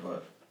so far.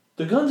 But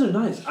the guns are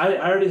nice. I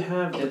already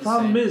have. The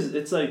problem is,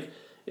 it's like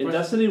in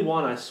Destiny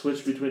 1, I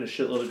switched between a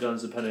shitload of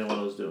guns depending on what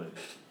I was doing.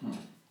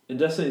 In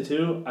Destiny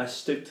 2, I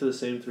stick to the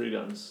same 3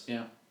 guns.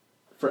 Yeah.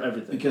 For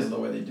everything. Because of the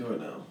way they do it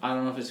now. I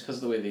don't know if it's because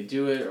of the way they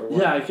do it or what.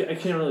 Yeah, I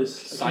can't really.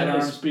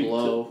 Sidearms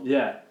blow.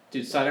 Yeah.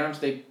 Dude, sidearms,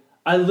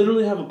 I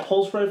literally have a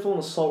pulse rifle, an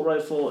assault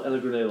rifle, and a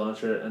grenade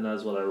launcher, and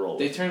that's what I roll.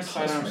 They turn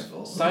sidearms,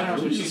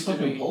 which used to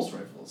be pulse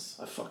rifles.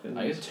 I fucking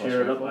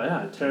tear it up.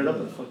 I tear it up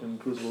in fucking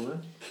Crucible,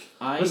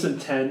 man. Listen,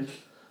 10.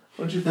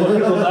 Why don't you fucking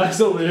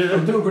relax over here?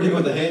 I'm doing pretty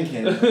good with the hand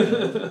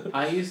cannon.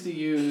 I used to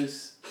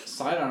use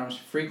sidearms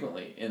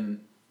frequently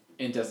in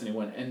Destiny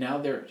 1, and now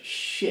they're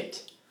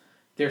shit.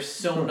 They're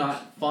so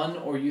not fun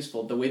or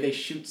useful. The way they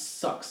shoot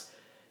sucks.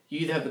 You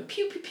either have the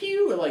pew pew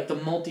pew or like the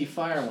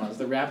multi-fire ones,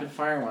 the rapid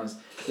fire ones.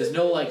 There's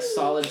no like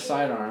solid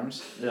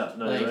sidearms. Yeah,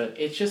 no, like, you're right.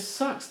 It just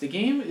sucks. The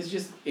game is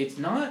just, it's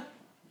not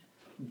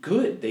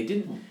good. They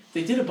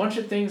did a bunch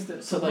of things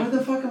that... So why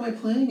the fuck am I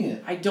playing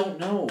it? I don't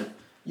know.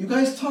 You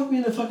guys talk me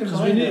into fucking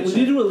playing it. We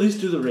need to at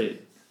least do the raid.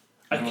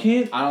 I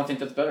don't think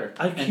that's better.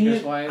 I can't. And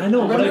here's why. I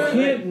know, but I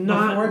can't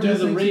not do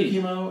the raid.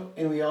 Came out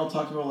and we all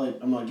talked about like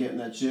I'm not getting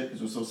that shit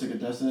because we're so sick of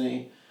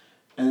Destiny,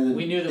 and then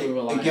we knew that we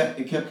were lying.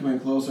 It kept coming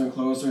closer and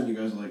closer, and you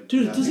guys were like,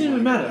 dude, it doesn't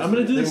even matter. I'm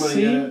gonna do the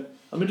same.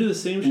 I'm gonna do the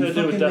same shit I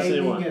did with Destiny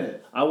 1.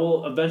 I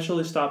will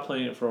eventually stop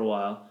playing it for a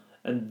while,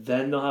 and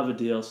then they'll have a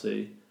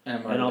DLC,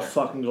 and I'll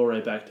fucking go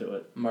right back to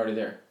it. I'm already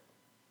there.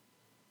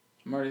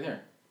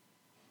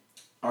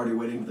 Already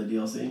waiting for the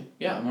DLC?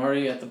 Yeah, I'm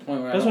already at the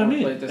point where that's I what I don't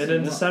mean. play Destiny 1. And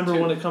in December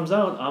when it comes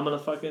out, I'm gonna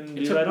fucking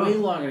be right on. It took way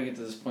longer to get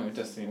to this point with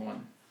Destiny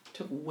 1. It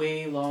took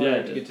way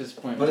longer to get to this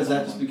point. But is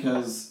that just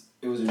because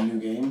it was a new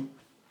game?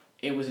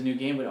 It was a new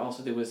game, but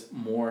also there was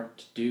more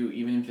to do.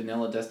 Even in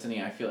vanilla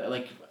Destiny, I feel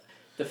like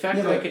the fact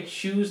that I could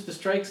choose the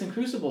strikes in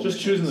Crucible. Just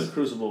choosing the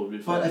Crucible would be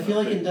fun. But I feel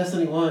like in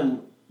Destiny 1,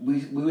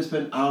 we would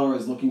spend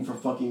hours looking for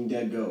fucking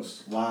dead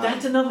ghosts. Wow.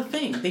 That's another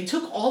thing. They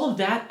took all of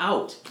that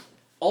out.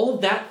 All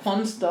of that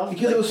fun stuff.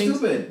 Because like it was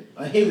stupid.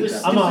 I hated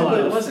that. I'm not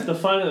lying. It wasn't. The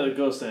finding the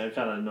ghost thing, it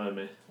kind of annoyed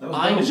me.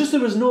 It's just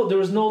there was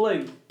no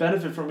like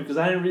benefit from it because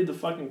I didn't read the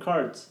fucking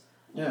cards.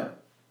 Yeah,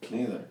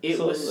 neither. It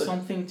was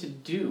something to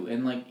do,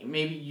 and like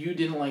maybe you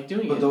didn't like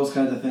doing it. But those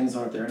kinds of things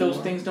aren't there anymore.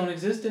 Those things don't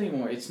exist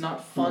anymore. It's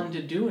not fun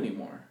to do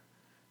anymore.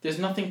 There's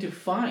nothing to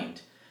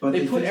find. But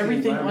they put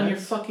everything on your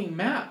fucking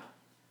map.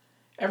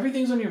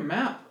 Everything's on your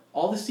map.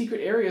 All the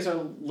secret areas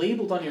are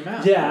labeled on your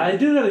map. Yeah, I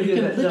do gotta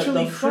get that. You can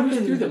literally cruise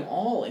through them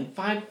all in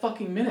 5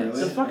 fucking minutes.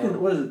 Really? The fucking,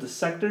 what is it, the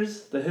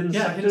sectors? The hidden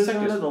sectors?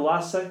 The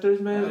lost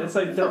sectors, man? It's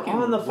like they're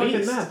on the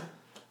fucking map.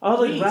 I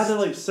would like rather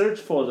like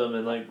search for them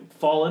and like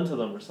fall into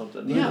them or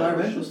something. The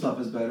environmental stuff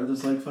is better.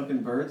 There's like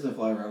fucking birds that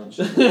fly around and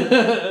shit.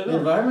 The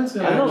environment's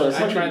gonna...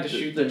 I tried to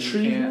shoot the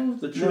tree.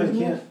 The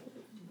tree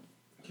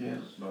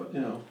can't, but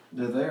you know,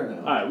 they're there now.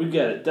 Alright, we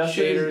get it.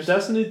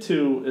 Destiny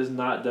 2 is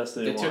not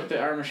Destiny 1. They took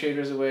the armor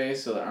shaders away,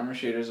 so the armor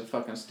shaders are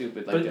fucking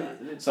stupid. Like, the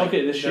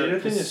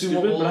shader thing is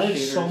stupid, but I have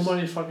so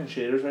many fucking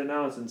shaders right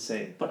now, it's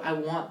insane. But I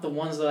want the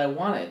ones that I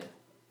wanted.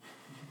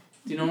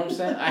 Do you know what I'm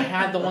saying? I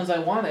had the ones I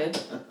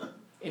wanted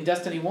in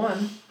Destiny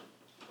 1,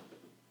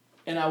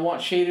 and I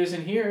want shaders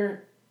in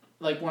here.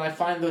 Like, when I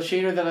find the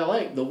shader that I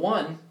like, the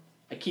one,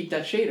 I keep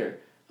that shader.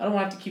 I don't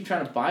want to have to keep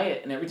trying to buy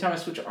it, and every time I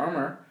switch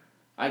armor...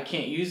 I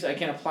can't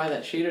apply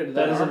that shader to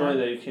that armor. That is annoying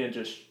that you can't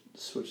just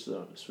switch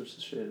the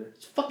shader.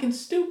 It's fucking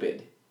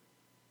stupid.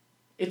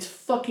 It's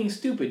fucking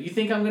stupid. You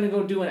think I'm gonna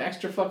go do an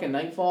extra fucking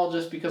Nightfall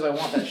just because I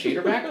want that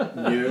shader back?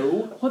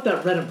 No. I want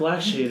that red and black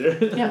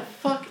shader. Yeah,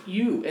 fuck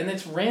you. And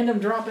it's random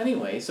drop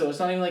anyway, so it's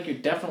not even like you're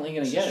definitely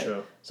gonna get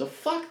it. So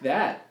fuck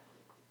that.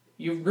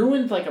 You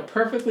ruined like a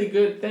perfectly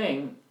good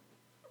thing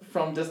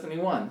from Destiny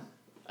 1.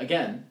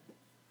 Again.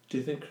 Do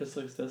you think Chris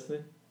likes Destiny?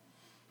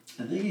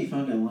 I think he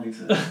fucking likes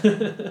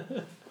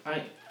it.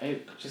 I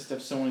just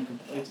have so many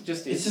complaints.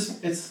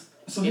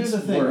 So here's the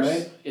thing,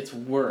 right? It's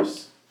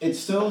worse. It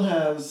still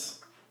has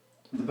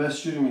the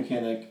best shooting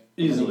mechanic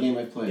in any game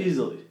I've played.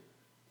 Easily.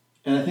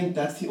 And I think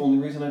that's the only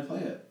reason I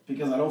play it.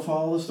 Because I don't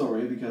follow the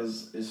story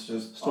because it's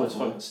just story's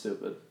fucking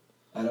stupid.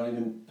 I don't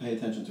even pay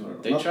attention to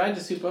it. They tried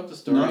to soup up the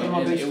story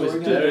and it was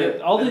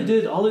good. All they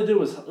did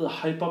was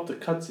hype up the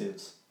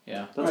cutscenes.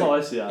 Yeah. That's all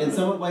I see out of it. And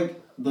some of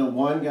like the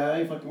one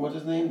guy, fucking what's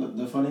his name?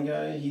 The funny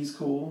guy, he's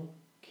cool.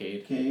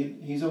 Cade,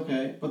 he's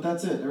okay. But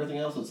that's it. Everything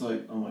else, it's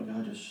like, oh my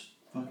god, just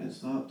fucking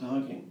stop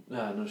talking.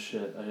 Nah, no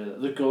shit.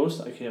 The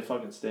Ghost, I can't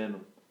fucking stand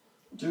him.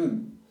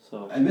 Dude.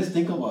 So I miss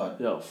Dinklebot.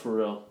 Yo, for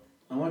real.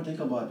 I want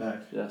Dinklebot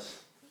back.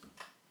 Yes.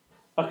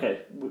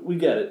 Okay, we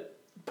get it.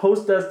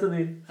 Post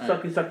Destiny,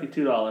 sucky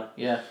 $2.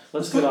 Yeah.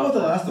 Let's talk about The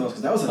Last of Us,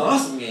 because that was an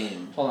awesome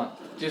game. Hold on.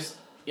 Just,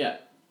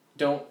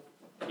 don't,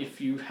 if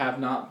you have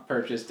not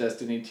purchased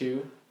Destiny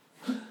 2,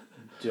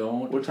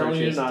 don't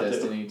purchase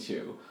Destiny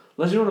 2.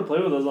 Unless you want to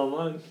play with us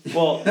online.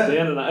 Well,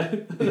 Dan and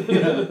I.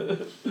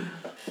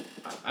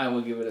 I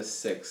will give it a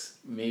 6,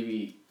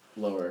 maybe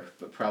lower,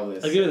 but probably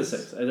a 6. I give it a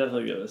 6. I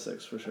definitely give it a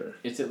 6 for sure.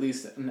 It's at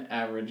least an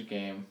average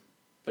game,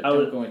 but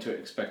don't go into it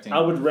expecting.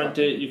 I would rent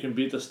it. You can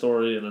beat the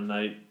story in a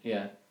night.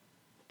 Yeah,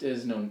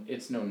 it's no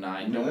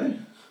 9. Really?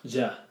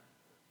 Yeah.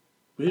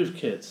 We have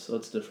kids, so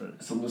it's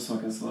different. So I'm just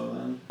fucking slow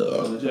then.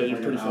 Yeah,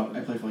 you're pretty I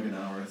play for like an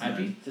hour at a time. I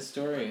beat the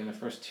story in the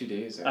first 2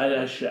 days.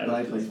 I shattered. But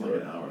I play for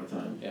like an hour at a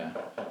time. Yeah.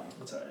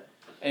 That's alright.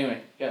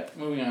 Anyway, yeah,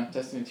 moving on.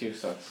 Destiny 2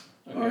 sucks.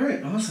 Okay.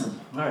 Alright, awesome.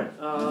 Alright.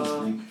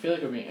 I feel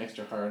like we're being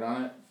extra hard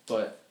on it,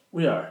 but...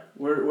 We are.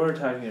 We're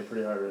attacking it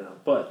pretty hard right now.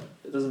 But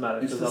it doesn't matter.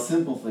 It's the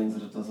simple things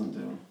that it doesn't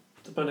do.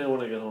 Depending on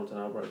when I get home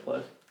tonight, I'll probably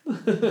play.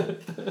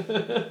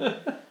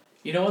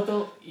 You know what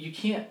though? You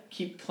can't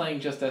keep playing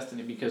just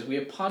Destiny because we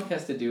have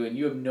podcasts to do and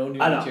you have no new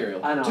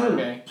material. I know. Dude,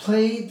 okay?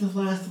 play The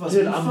Last of Us.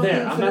 Dude, I'm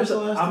there. I'm at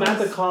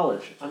the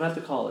college. I'm at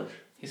the college.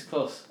 He's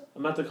close.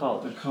 I'm at the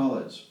college. The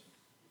college.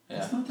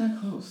 Yeah. It's not that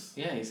close.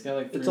 Yeah, he's got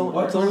like 3 It's more.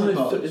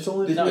 only. It's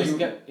only. No, he's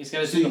got to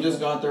So you just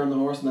got there on the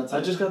horse and that's it?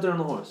 I just got there on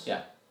the horse.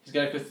 Yeah. He's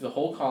got to go through the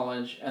whole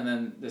college and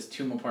then there's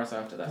 2 more parts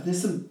after that. But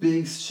there's some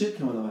big shit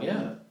coming up. Yeah.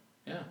 That.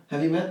 Yeah.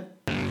 Have you met?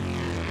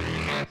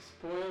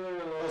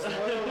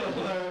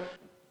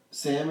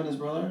 Sam and his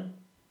brother?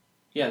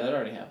 Yeah, that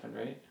already happened,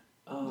 right?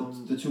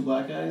 The 2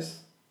 black guys?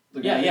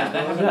 The Yeah, guy yeah, and his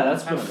that brother? happened. Yeah,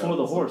 that's Time before ago.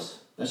 the horse.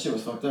 That shit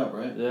was fucked up,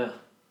 right? Yeah.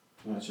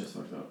 That shit's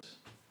fucked up.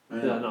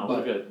 Yeah, no,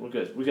 we're good. We're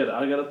good. We got it.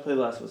 I gotta play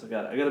Last of Us. I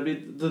gotta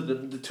beat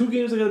the 2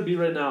 games I gotta beat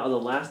right now are The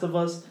Last of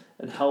Us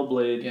and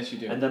Hellblade. Yes, you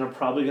do. And then I'm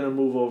probably gonna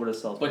move over to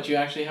South Park. But you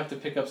actually have to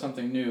pick up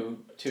something new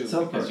too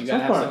South because Park. you gotta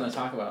South have Park. something to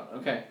talk about.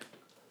 Okay.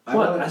 I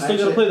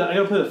gotta play that. I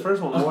gotta play the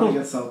first one. I want to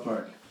get South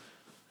Park.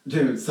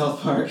 Dude,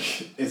 South Park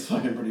is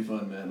fucking pretty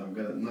fun, man. I'm not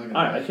gonna.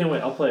 Alright, I can't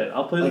wait. I'll play it.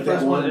 I'll play like the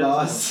first that one one.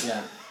 boss.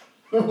 Yeah.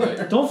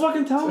 Don't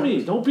fucking tell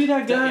me. Don't be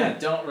that guy. Yeah,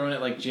 don't ruin it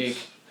like Jake.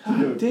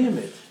 God damn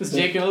it. Is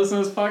Jake gonna listen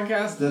to this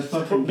podcast? The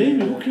fucking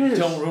Maybe, who cares?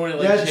 Don't ruin it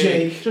like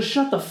Jake. Just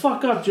shut the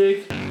fuck up,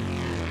 Jake.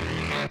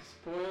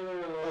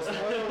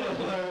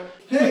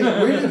 Hey,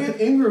 where did you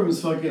get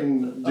Ingram's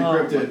fucking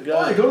decrypted?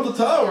 God. I go to the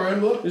tower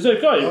and look. He's like,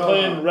 oh, you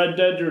playing Red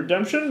Dead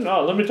Redemption?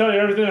 Oh, let me tell you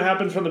everything that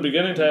happens from the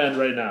beginning to end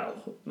right now.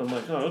 And I'm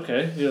like, oh,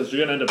 okay. He goes,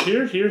 you're gonna end up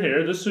here, here,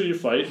 here. This is who you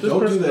fight. This Don't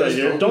do person's this, right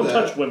here. don't do Don't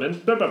that." touch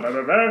women.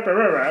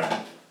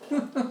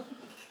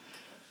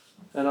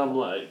 And I'm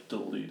like,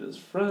 delete his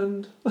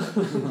friend.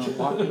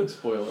 Walking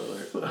spoiler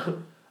alert.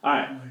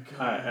 Alright.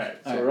 Alright.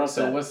 So we're up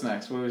So there. what's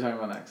next? What are we talking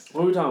about next?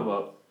 What are we talking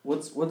about?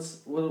 What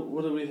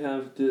do we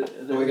have?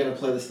 Are we gonna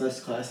play the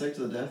SNES Classic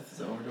to the death? Is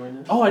that what we're doing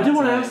now? Oh, I did Not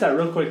want to tonight. ask that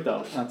real quick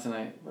though. Not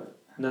tonight, but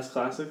NES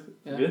Classic?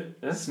 Yeah. Good?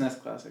 Yeah?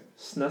 SNES Classic.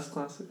 SNES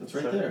Classic? It's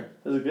right Sorry. there.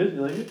 Is it good?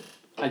 You like it?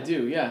 I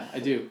do, yeah, I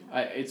do.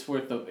 It's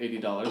worth the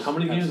 $80. How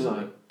many games is on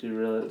Absolutely. it? Do you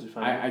realize? Did you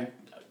find it? I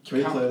Can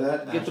we count- play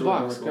that? get the after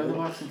box. we're Grab the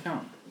recording? box and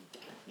count.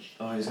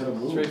 Oh, he's gonna It's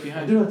move. right I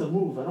behind do you. have to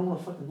move. I don't want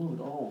to fucking move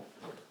at all.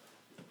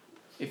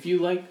 If you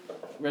like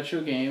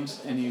retro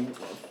games and you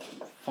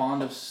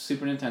fond of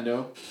Super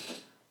Nintendo,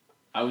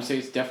 I would say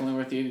it's definitely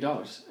worth the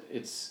 $80.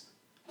 It's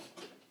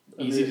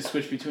easy to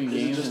switch between Is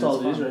games. it just and all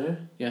it's these fun. right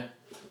here?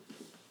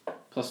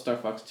 Plus Star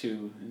Fox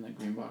 2 in that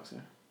green box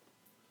there.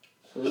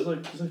 So there's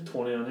like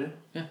 20 on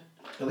here.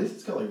 At least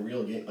it's got like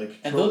real game, like.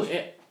 And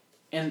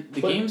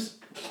the But- games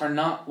are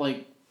not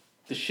like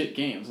the shit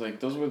games. Like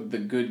those were the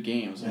good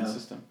games on the Yeah.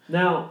 system.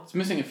 Now, It's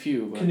missing a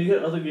few, but can you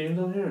get other games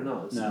on here or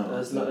no? No,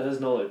 It has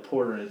no like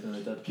port or anything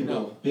like that.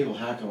 People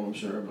hack them, I'm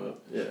sure, but.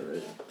 Yeah,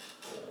 right.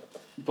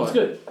 but It's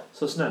good.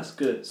 So SNES,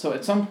 good. So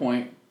at some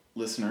point,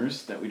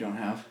 listeners that we don't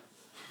have,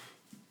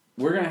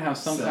 we're gonna have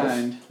some Self.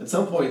 kind. At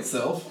some point,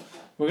 self.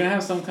 We're gonna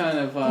have some kind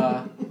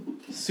of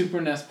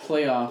Super NES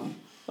playoff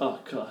Oh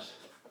god.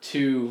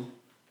 to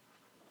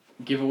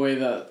give away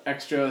the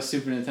extra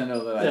Super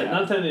Nintendo that I Yeah, have.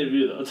 not to any of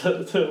you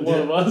though. To one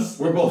of us.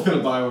 We're both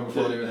gonna buy one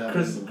before it even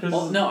happens. Chris.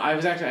 Well, no, I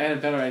had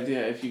a better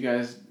idea. If you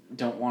guys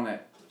don't want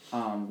it,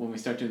 when we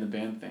start doing the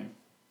band thing,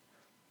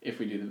 if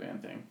we do the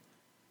band thing,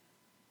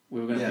 we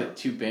were gonna pit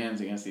 2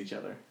 bands against each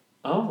other,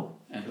 Oh.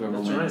 and whoever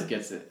That's wins right.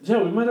 gets it.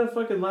 Yeah, we might have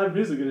fucking live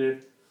music in here.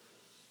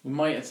 We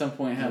might at some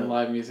point have Yeah.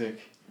 live music.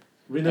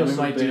 We know And we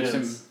some might bands.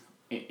 do some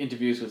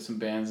interviews with some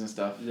bands and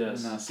stuff.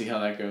 Yes. And see how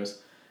that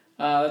goes.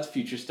 That's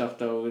future stuff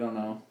though. We don't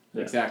know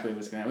Yeah. exactly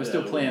what's gonna happen. We're Yeah,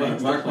 still we- planning. Mark,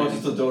 still Mark wants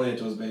planning. us to donate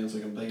to his band so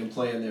they can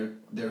play in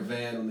their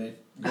van when they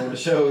go to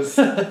shows.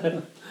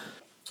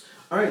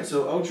 Alright,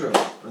 so outro,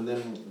 and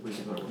then we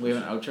can go. We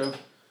have an outro.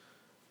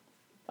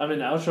 I mean,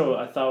 the outro,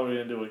 I thought we were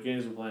going to do what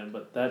games we're playing,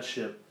 but that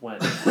shit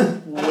went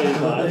way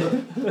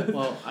by.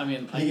 Well, I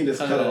mean, I You can can just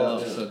cut cut it it all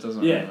out, up, yeah. so it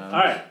doesn't Yeah, really matter.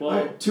 alright, well,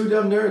 Alright, 2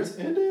 dumb nerds,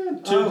 and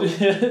then.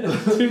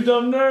 two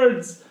dumb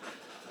nerds.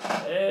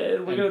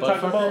 And we're And going to talk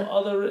Buttfucker? about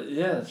other.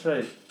 Yeah, that's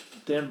right.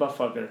 Dan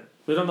Buttfucker.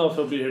 We don't know if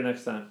he'll be here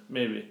next time.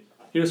 Maybe.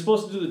 He was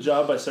supposed to do the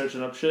job by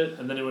searching up shit,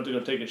 and then he went to go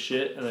take a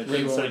shit, and then We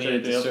couldn't won't search need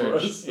anything to up for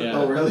search. us. Yeah.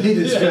 Oh, really? Did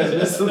you guys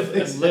miss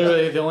something? It's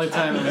literally the only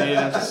time we needed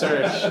him to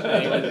search,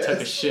 and he went and took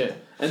a shit.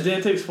 And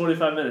Dan takes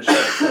 45 minutes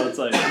shit, so it's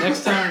like...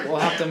 Next time, we'll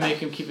have to make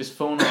him keep his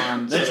phone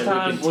on. Next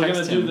time, we're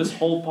going to do this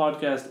whole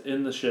podcast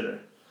in the shitter.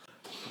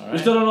 Right. We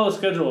still don't know the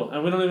schedule,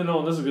 and we don't even know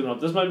when this is going to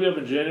up. This might be up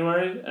in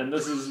January, and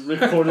this is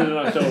recorded in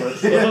October.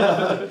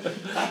 So.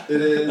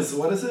 It is,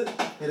 what is it?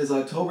 It is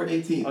October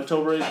 18th.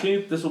 October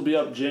 18th. This will be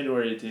up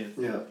January 18th.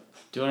 Yeah.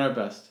 Doing our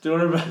best.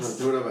 Doing our best.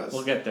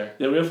 We'll get there.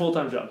 Yeah, we have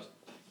full-time jobs.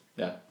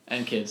 Yeah,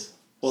 and kids.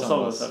 Well, some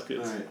of us have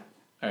kids.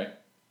 All right.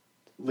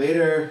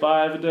 Later.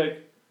 Bye, have a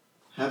dick.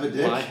 Have a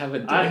dick? Bye, have a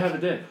dick. I have a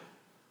dick.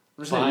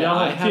 I'm just saying, y'all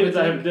have kids,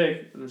 I have a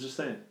dick. I'm just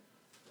saying.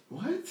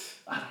 What?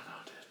 I don't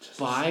know, dude. Just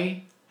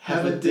bye,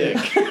 have a dick.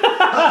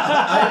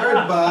 I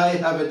heard bye,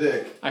 have a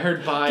dick. I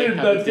heard bye, dude,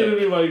 have a dick. Dude, that's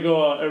gonna be my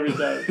go out every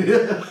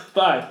time.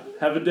 Bye,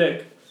 have a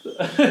dick.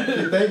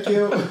 Okay, thank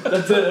you.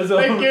 That's it.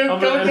 Thank you,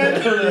 go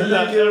again.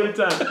 Every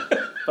time.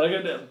 But I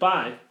gotta do it.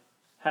 Bye,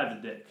 have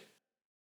a dick.